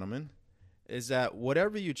 ladies and gentlemen, is that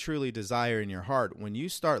whatever you truly desire in your heart, when you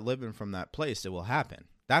start living from that place, it will happen.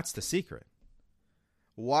 That's the secret.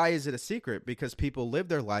 Why is it a secret? Because people live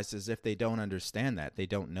their lives as if they don't understand that. They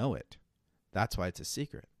don't know it. That's why it's a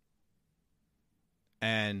secret.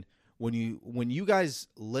 And when you guys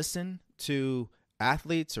listen to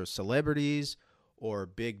athletes or celebrities or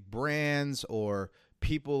big brands or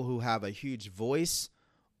people who have a huge voice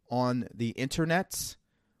on the internet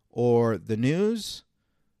or the news,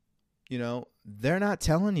 you know, they're not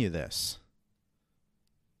telling you this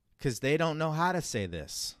because they don't know how to say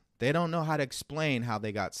this. They don't know how to explain how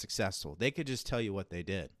they got successful. They could just tell you what they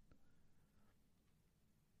did.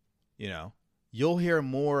 You know, you'll hear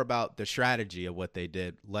more about the strategy of what they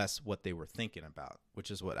did, less what they were thinking about,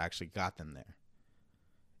 which is what actually got them there.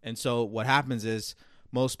 And so what happens is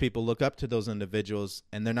most people look up to those individuals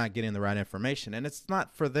and they're not getting the right information. And it's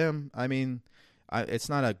not for them. I mean, it's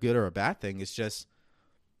not a good or a bad thing. It's just,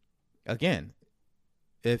 again,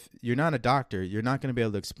 if you're not a doctor, you're not going to be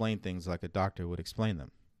able to explain things like a doctor would explain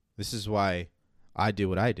them. This is why I do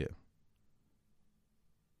what I do.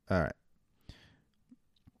 All right.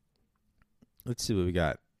 Let's see what we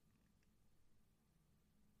got.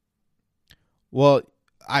 Well,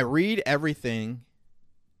 I read everything.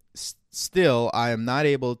 Still, I am not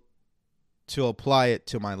able to apply it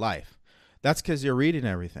to my life. That's because you're reading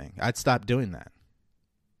everything. I'd stop doing that.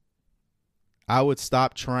 I would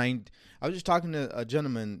stop trying. I was just talking to a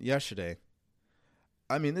gentleman yesterday.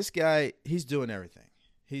 I mean, this guy, he's doing everything.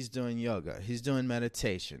 He's doing yoga. He's doing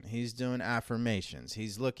meditation. He's doing affirmations.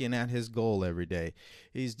 He's looking at his goal every day.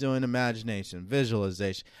 He's doing imagination,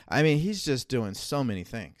 visualization. I mean, he's just doing so many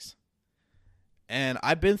things. And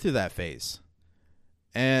I've been through that phase.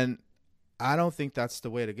 And I don't think that's the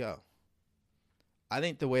way to go. I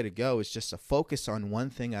think the way to go is just to focus on one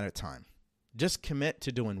thing at a time. Just commit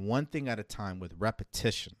to doing one thing at a time with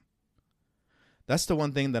repetition. That's the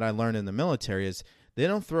one thing that I learned in the military is they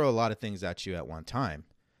don't throw a lot of things at you at one time.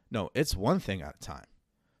 No, it's one thing at a time.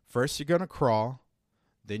 First, you're going to crawl,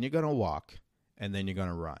 then you're going to walk, and then you're going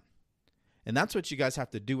to run. And that's what you guys have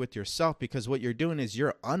to do with yourself, because what you're doing is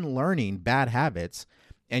you're unlearning bad habits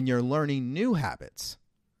and you're learning new habits.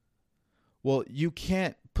 Well, you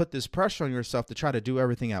can't put this pressure on yourself to try to do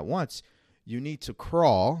everything at once. You need to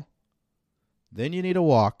crawl, then you need to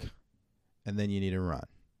walk, and then you need to run.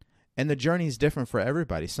 And the journey is different for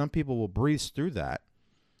everybody. Some people will breeze through that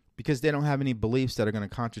because they don't have any beliefs that are going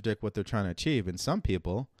to contradict what they're trying to achieve. And some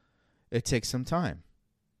people, it takes some time.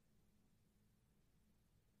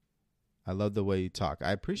 I love the way you talk.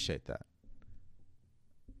 I appreciate that.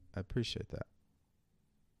 I appreciate that.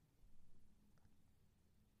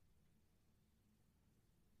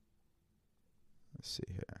 Let's see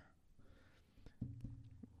here.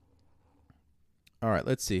 All right,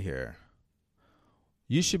 let's see here.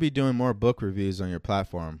 You should be doing more book reviews on your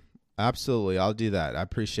platform. Absolutely, I'll do that. I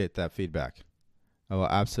appreciate that feedback. I will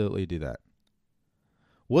absolutely do that.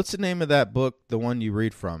 What's the name of that book, the one you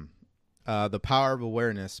read from? The Power of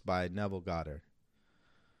Awareness by Neville Goddard.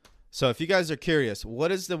 So if you guys are curious,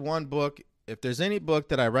 what is the one book? If there's any book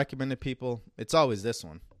that I recommend to people, it's always this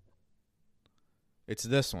one. It's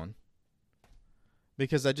this one.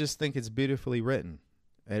 Because I just think it's beautifully written.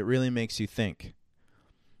 It really makes you think.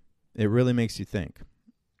 It really makes you think.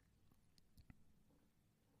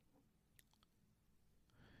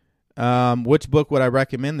 Which book would I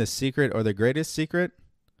recommend? The Secret or The Greatest Secret?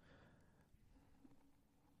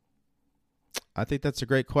 I think that's a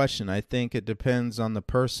great question. I think it depends on the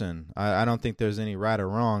person. I don't think there's any right or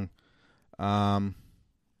wrong. I'd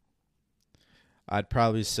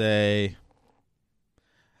probably say,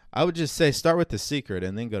 I would just say start with The Secret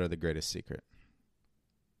and then go to The Greatest Secret.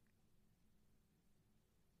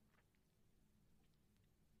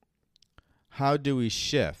 How do we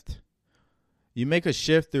shift? You make a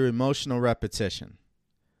shift through emotional repetition.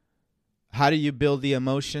 How do you build the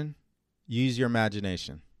emotion? use your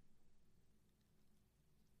imagination.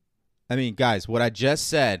 I mean, guys, what I just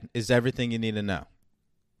said is everything you need to know.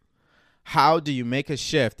 How do you make a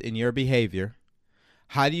shift in your behavior?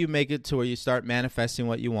 How do you make it to where you start manifesting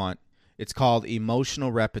what you want? It's called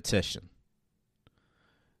emotional repetition.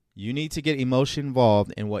 You need to get emotion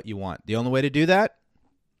involved in what you want. The only way to do that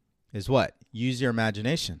is what? Use your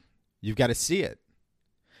imagination. You've got to see it.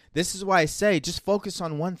 This is why I say just focus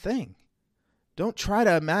on one thing. Don't try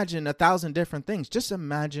to imagine 1,000 different things. Just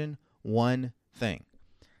imagine one thing.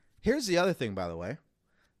 Here's the other thing, by the way.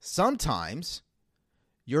 Sometimes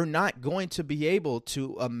you're not going to be able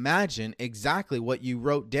to imagine exactly what you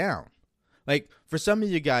wrote down. Like for some of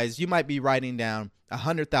you guys, you might be writing down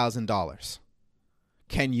 $100,000.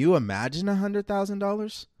 Can you imagine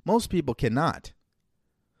 $100,000? Most people cannot.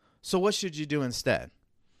 So what should you do instead?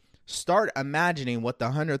 Start imagining what the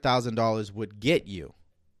 $100,000 would get you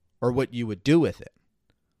or what you would do with it.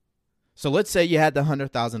 So let's say you had the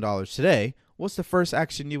 $100,000 today. What's the first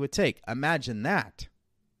action you would take? Imagine that.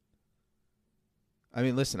 I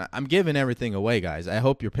mean, listen, I'm giving everything away, guys. I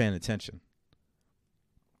hope you're paying attention.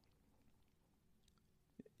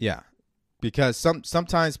 Yeah, because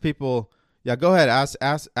sometimes people, yeah, go ahead,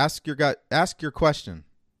 ask your question.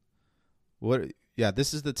 What? Yeah,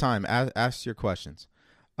 this is the time. Ask your questions.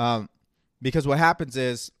 Because what happens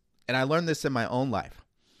is, and I learned this in my own life.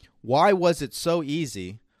 Why was it so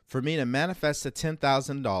easy for me to manifest the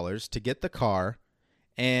 $10,000 to get the car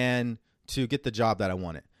and to get the job that I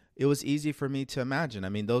wanted? It was easy for me to imagine. I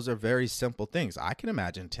mean, those are very simple things. I can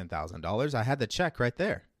imagine $10,000. I had the check right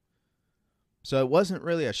there. So it wasn't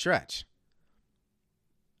really a stretch.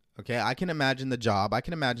 Okay, I can imagine the job. I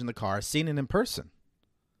can imagine the car, seen it in person.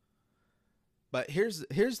 But here's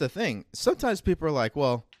the thing. Sometimes people are like,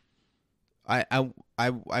 well, I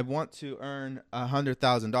want to earn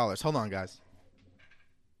 $100,000. Hold on, guys.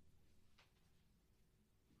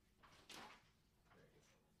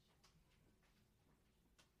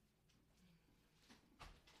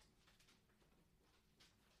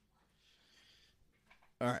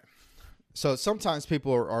 All right. So sometimes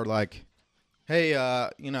people are like, hey,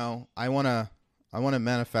 I want to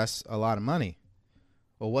manifest a lot of money.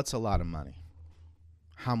 Well, what's a lot of money?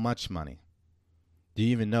 How much money? Do you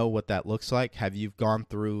even know what that looks like? Have you gone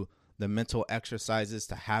through the mental exercises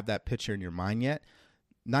to have that picture in your mind yet?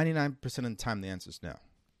 99% of the time, the answer is no.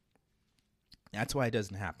 That's why it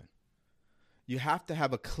doesn't happen. You have to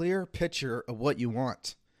have a clear picture of what you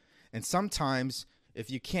want. And sometimes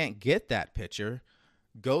if you can't get that picture,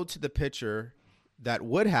 go to the picture that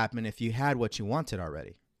would happen if you had what you wanted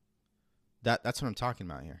already. That's what I'm talking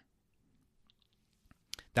about here.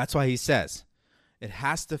 That's why he says it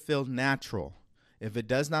has to feel natural. If it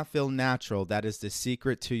does not feel natural, that is the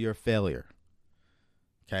secret to your failure.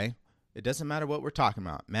 Okay? It doesn't matter what we're talking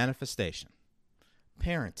about. Manifestation,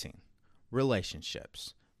 parenting,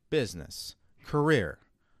 relationships, business, career,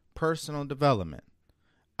 personal development.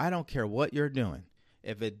 I don't care what you're doing.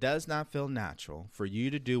 If it does not feel natural for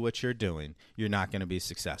you to do what you're doing, you're not going to be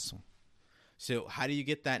successful. So how do you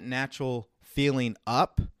get that natural feeling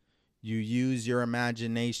up? You use your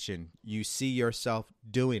imagination. You see yourself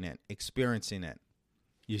doing it, experiencing it.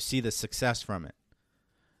 You see the success from it.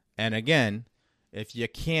 And again, if you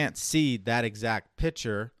can't see that exact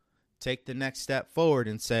picture, take the next step forward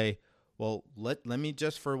and say, well, let me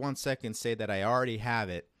just for 1 second say that I already have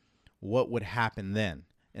it. What would happen then?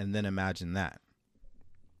 And then imagine that.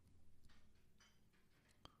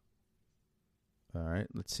 All right,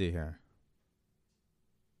 let's see here.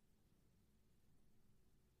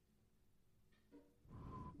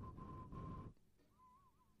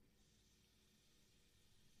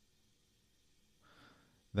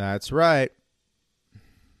 That's right.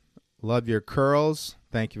 Love your curls.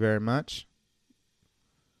 Thank you very much.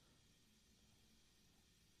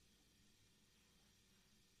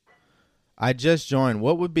 I just joined.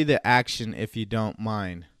 What would be the action if you don't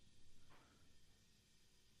mind?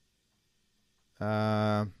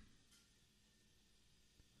 Oh,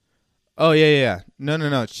 yeah.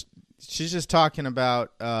 No. She's just talking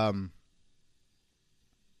about, well,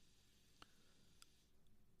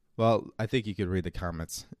 I think you could read the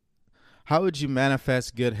comments. How would you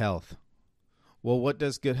manifest good health? Well, what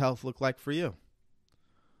does good health look like for you?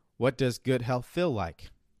 What does good health feel like?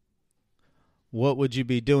 What would you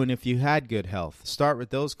be doing if you had good health? Start with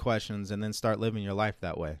those questions and then start living your life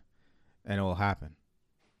that way, and it will happen.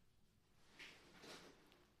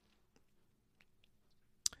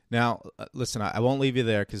 Now, listen, I won't leave you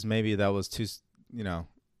there because maybe that was too,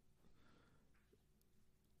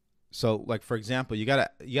 So, like, for example, you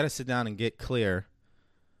gotta sit down and get clear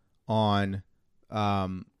on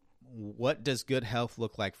what does good health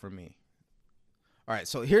look like for me. All right,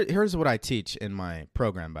 so here's what I teach in my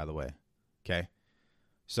program, by the way. Okay.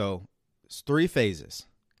 So it's 3 phases: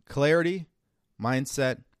 clarity,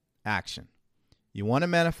 mindset, action. You want to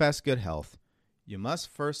manifest good health, you must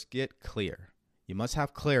first get clear. You must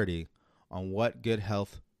have clarity on what good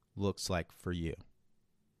health looks like for you.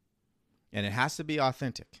 And it has to be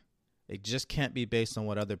authentic. It just can't be based on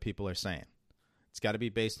what other people are saying. It's got to be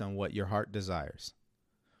based on what your heart desires.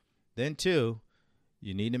 Then 2,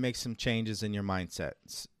 you need to make some changes in your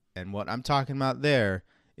mindsets. And what I'm talking about there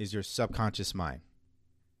is your subconscious mind.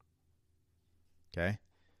 Okay?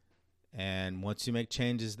 And once you make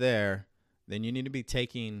changes there, then you need to be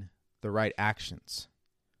taking the right actions.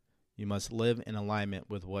 You must live in alignment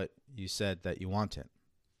with what you said that you wanted.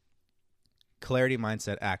 Clarity,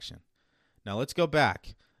 mindset, action. Now let's go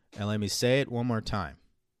back and let me say it one more time.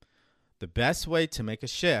 The best way to make a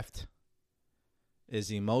shift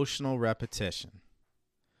is emotional repetition.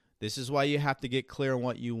 This is why you have to get clear on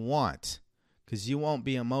what you want, because you won't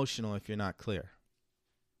be emotional if you're not clear.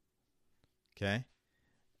 Okay?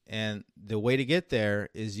 And the way to get there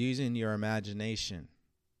is using your imagination,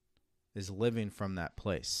 is living from that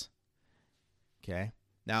place. Okay?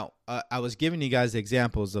 Now, I was giving you guys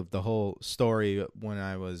examples of the whole story when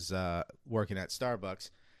I was working at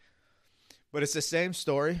Starbucks. But it's the same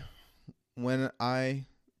story when I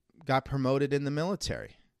got promoted in the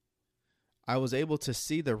military. I was able to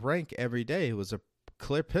see the rank every day. It was a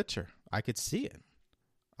clear picture. I could see it.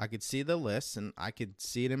 I could see the list, and I could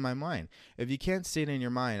see it in my mind. If you can't see it in your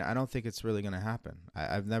mind, I don't think it's really going to happen.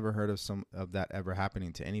 I've never heard of that ever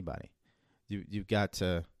happening to anybody. You've got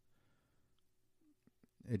to...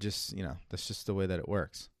 It just, that's just the way that it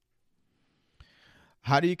works.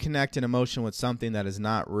 How do you connect an emotion with something that is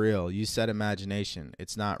not real? You said imagination.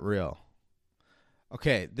 It's not real.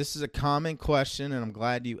 Okay, this is a common question, and I'm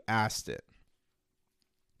glad you asked it.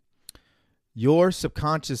 Your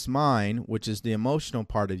subconscious mind, which is the emotional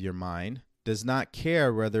part of your mind, does not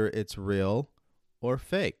care whether it's real or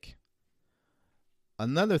fake.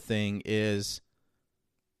 Another thing is,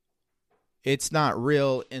 it's not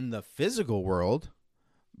real in the physical world,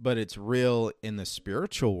 but it's real in the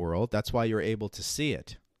spiritual world. That's why you're able to see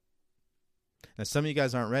it. Now, some of you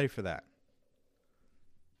guys aren't ready for that.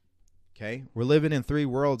 Okay? We're living in 3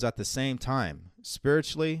 worlds at the same time.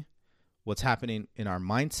 Spiritually, what's happening in our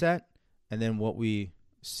mindset, and then what we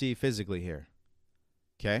see physically here.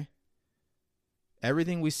 Okay?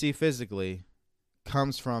 Everything we see physically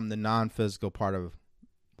comes from the non-physical part of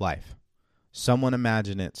life. Someone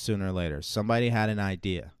imagined it sooner or later. Somebody had an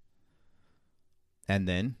idea. And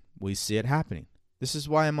then we see it happening. This is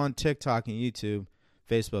why I'm on TikTok and YouTube,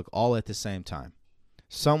 Facebook, all at the same time.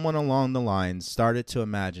 Someone along the line started to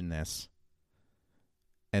imagine this.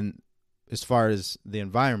 And as far as the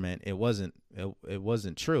environment, it wasn't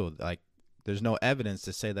true. Like, there's no evidence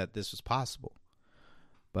to say that this was possible.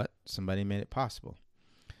 But somebody made it possible.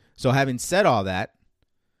 So having said all that,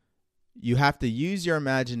 you have to use your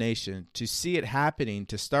imagination to see it happening,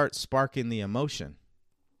 to start sparking the emotion.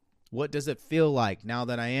 What does it feel like now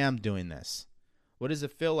that I am doing this? What does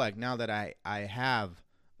it feel like now that I have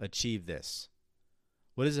achieved this?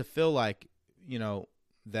 What does it feel like,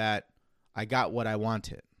 that I got what I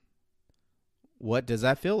wanted? What does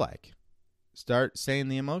that feel like? Start saying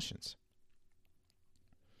the emotions.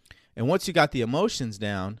 And once you got the emotions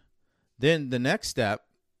down, then the next step,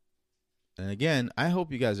 and again, I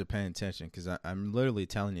hope you guys are paying attention because I'm literally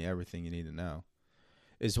telling you everything you need to know,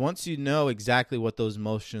 is once you know exactly what those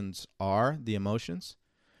emotions are, the emotions,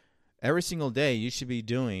 every single day you should be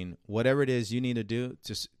doing whatever it is you need to do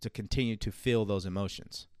to continue to feel those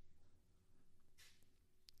emotions.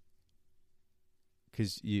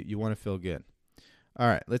 Because you want to feel good. All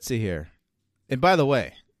right, let's see here. And by the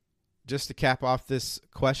way, just to cap off this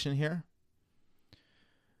question here,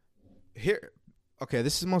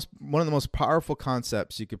 this is one of the most powerful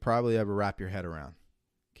concepts you could probably ever wrap your head around.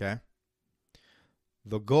 Okay?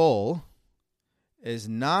 The goal is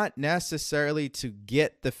not necessarily to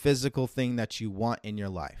get the physical thing that you want in your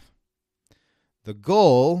life. The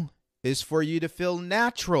goal is for you to feel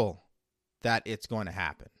natural that it's going to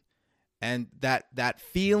happen. And that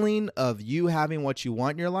feeling of you having what you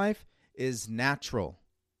want in your life is natural.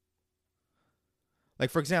 Like,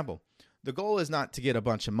 for example, the goal is not to get a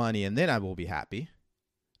bunch of money and then I will be happy.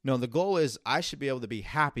 No, the goal is I should be able to be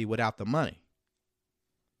happy without the money.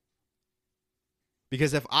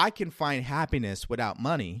 Because if I can find happiness without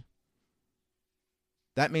money,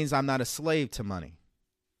 that means I'm not a slave to money.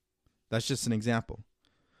 That's just an example.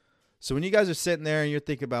 So when you guys are sitting there and you're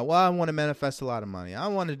thinking about, well, I want to manifest a lot of money. I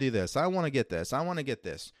want to do this. I want to get this. I want to get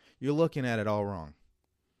this. You're looking at it all wrong.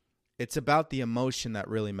 It's about the emotion that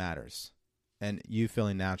really matters. and you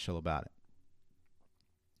feeling natural about it.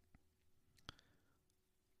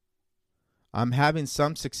 I'm having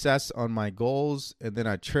some success on my goals, and then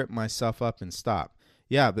I trip myself up and stop.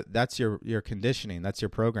 Yeah, but that's your conditioning. That's your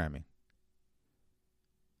programming.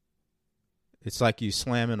 It's like you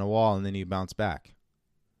slam in a wall and then you bounce back.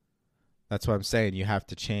 That's what I'm saying. You have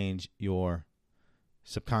to change your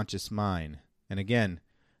subconscious mind. And again,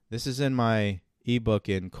 this is in my ebook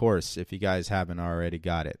and course if you guys haven't already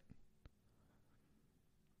got it.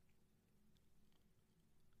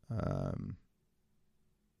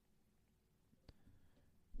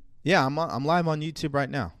 Yeah, I'm live on YouTube right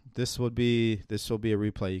now. This will be a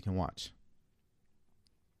replay you can watch.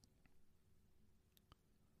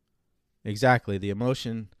 Exactly. The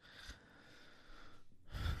emotions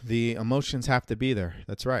have to be there.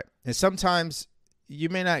 That's right. And sometimes you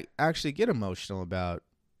may not actually get emotional about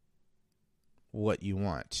what you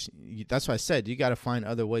want. That's why I said you got to find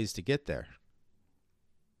other ways to get there.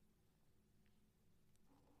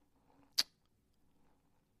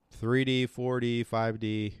 $3D, $4D,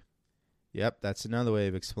 $5D. Yep, that's another way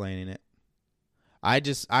of explaining it.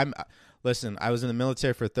 Listen, I was in the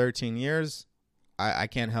military for 13 years. I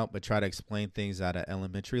can't help but try to explain things at an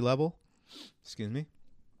elementary level. Excuse me.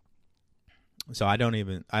 So I don't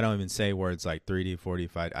even say words like 3D, 4D,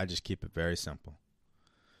 5D. I just keep it very simple.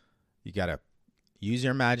 You got to use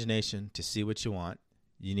your imagination to see what you want.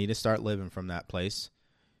 You need to start living from that place.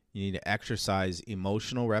 You need to exercise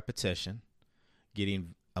emotional repetition,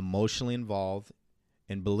 getting emotionally involved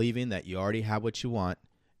and believing that you already have what you want,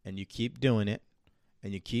 and you keep doing it,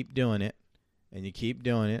 and you keep doing it, and you keep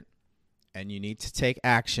doing it, and you need to take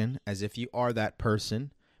action as if you are that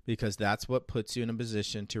person, because that's what puts you in a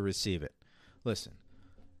position to receive it. Listen,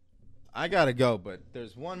 I got to go, but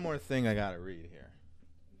there's one more thing I got to read here.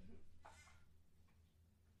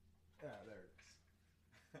 Yeah, there it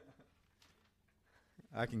is.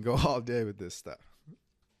 I can go all day with this stuff.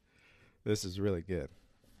 This is really good.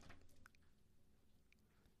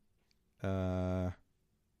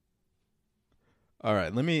 All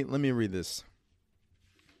right, let me read this.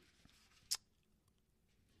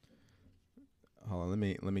 Hold on, let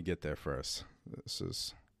me get there first. This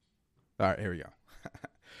is all right. Here we go.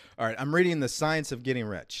 All right, I'm reading The Science of Getting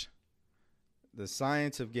Rich. The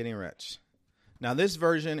Science of Getting Rich. Now, this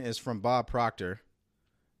version is from Bob Proctor,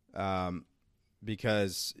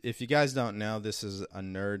 because if you guys don't know, this is a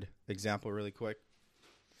nerd example really quick.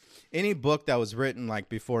 Any book that was written like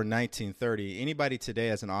before 1930, anybody today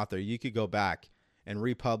as an author, you could go back and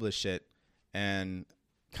republish it and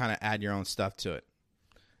kind of add your own stuff to it.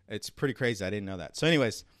 It's pretty crazy. I didn't know that. So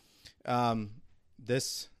anyways,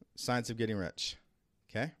 this Science of Getting Rich.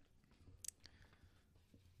 Okay.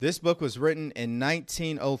 This book was written in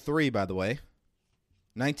 1903, by the way.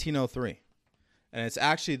 1903. And it's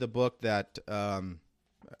actually the book that,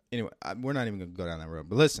 anyway, we're not even going to go down that road.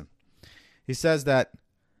 But listen, he says that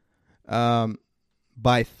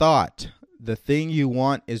by thought, the thing you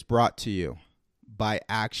want is brought to you. By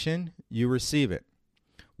action, you receive it.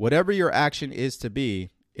 Whatever your action is to be,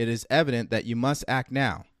 it is evident that you must act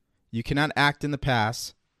now. You cannot act in the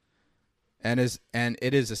past, and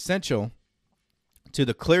it is essential to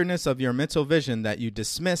the clearness of your mental vision that you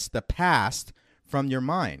dismiss the past from your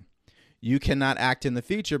mind. You cannot act in the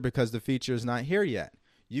future because the future is not here yet.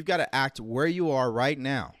 You've got to act where you are right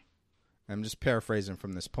now. I'm just paraphrasing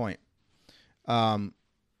from this point.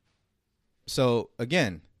 So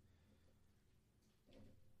again,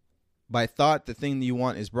 by thought, the thing that you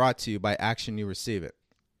want is brought to you. By action, you receive it.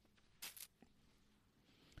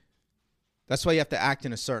 That's why you have to act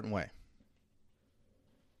in a certain way.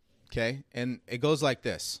 Okay? And it goes like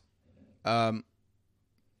this.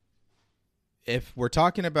 If we're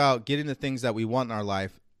talking about getting the things that we want in our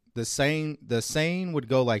life, the saying would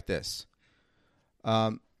go like this.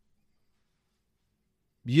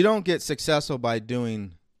 You don't get successful by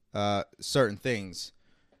doing certain things.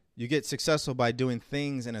 You get successful by doing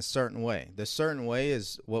things in a certain way. The certain way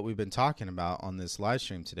is what we've been talking about on this live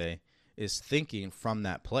stream today, is thinking from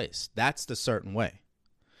that place. That's the certain way.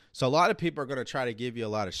 So a lot of people are going to try to give you a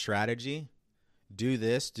lot of strategy. Do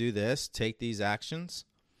this, take these actions.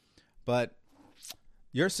 But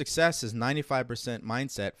your success is 95%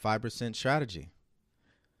 mindset, 5% strategy.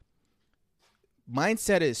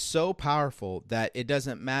 Mindset is so powerful that it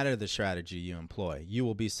doesn't matter the strategy you employ. You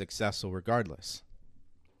will be successful regardless.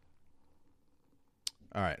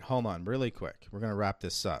 All right, hold on really quick. We're going to wrap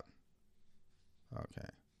this up. Okay.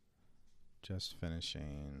 Just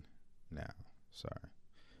finishing now. Sorry.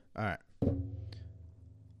 All right.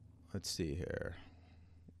 Let's see here.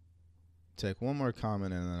 Take one more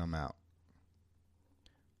comment and then I'm out.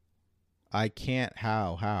 I can't.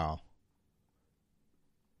 How?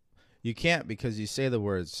 You can't because you say the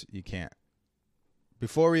words you can't.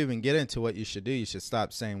 Before we even get into what you should do, you should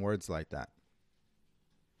stop saying words like that.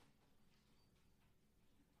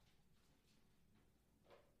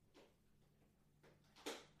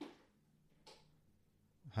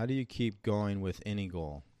 How do you keep going with any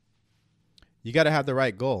goal? You got to have the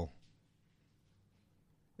right goal.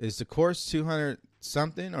 Is the course 200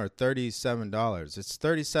 something or $37? It's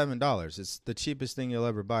 $37. It's the cheapest thing you'll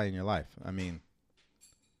ever buy in your life. I mean,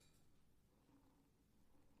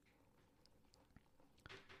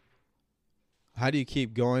 how do you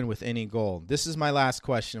keep going with any goal? This is my last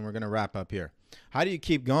question. We're going to wrap up here. How do you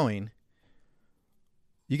keep going?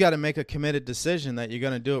 You got to make a committed decision that you're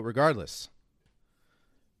going to do it regardless.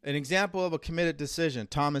 An example of a committed decision,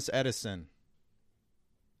 Thomas Edison.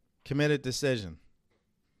 Committed decision.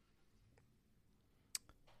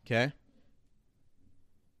 Okay?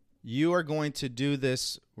 You are going to do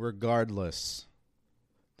this regardless.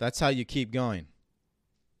 That's how you keep going.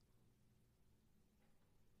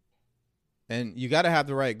 And you got to have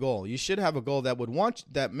the right goal. You should have a goal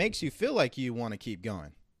that makes you feel like you want to keep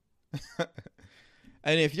going.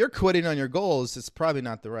 And if you're quitting on your goals, it's probably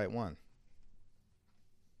not the right one.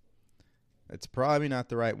 It's probably not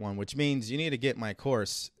the right one, which means you need to get my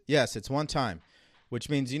course. Yes, it's one time, which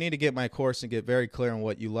means you need to get my course and get very clear on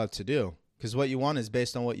what you love to do, because what you want is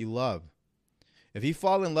based on what you love. If you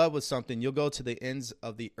fall in love with something, you'll go to the ends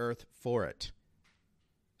of the earth for it.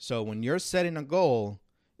 So when you're setting a goal,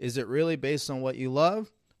 is it really based on what you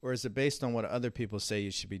love, or is it based on what other people say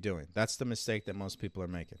you should be doing? That's the mistake that most people are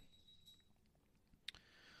making.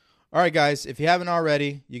 All right, guys, if you haven't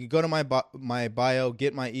already, you can go to my bio,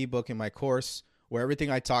 get my ebook and my course, where everything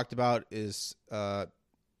I talked about is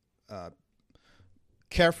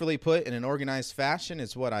carefully put in an organized fashion.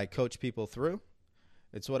 It's what I coach people through.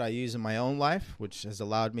 It's what I use in my own life, which has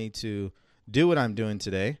allowed me to do what I'm doing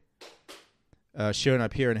today, showing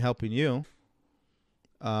up here and helping you.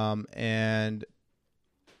 And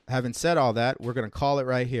having said all that, we're going to call it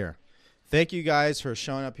right here. Thank you guys for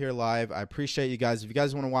showing up here live. I appreciate you guys. If you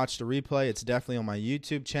guys want to watch the replay, it's definitely on my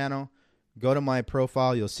YouTube channel. Go to my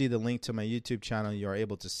profile. You'll see the link to my YouTube channel. You are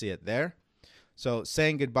able to see it there. So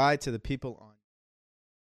saying goodbye to the people on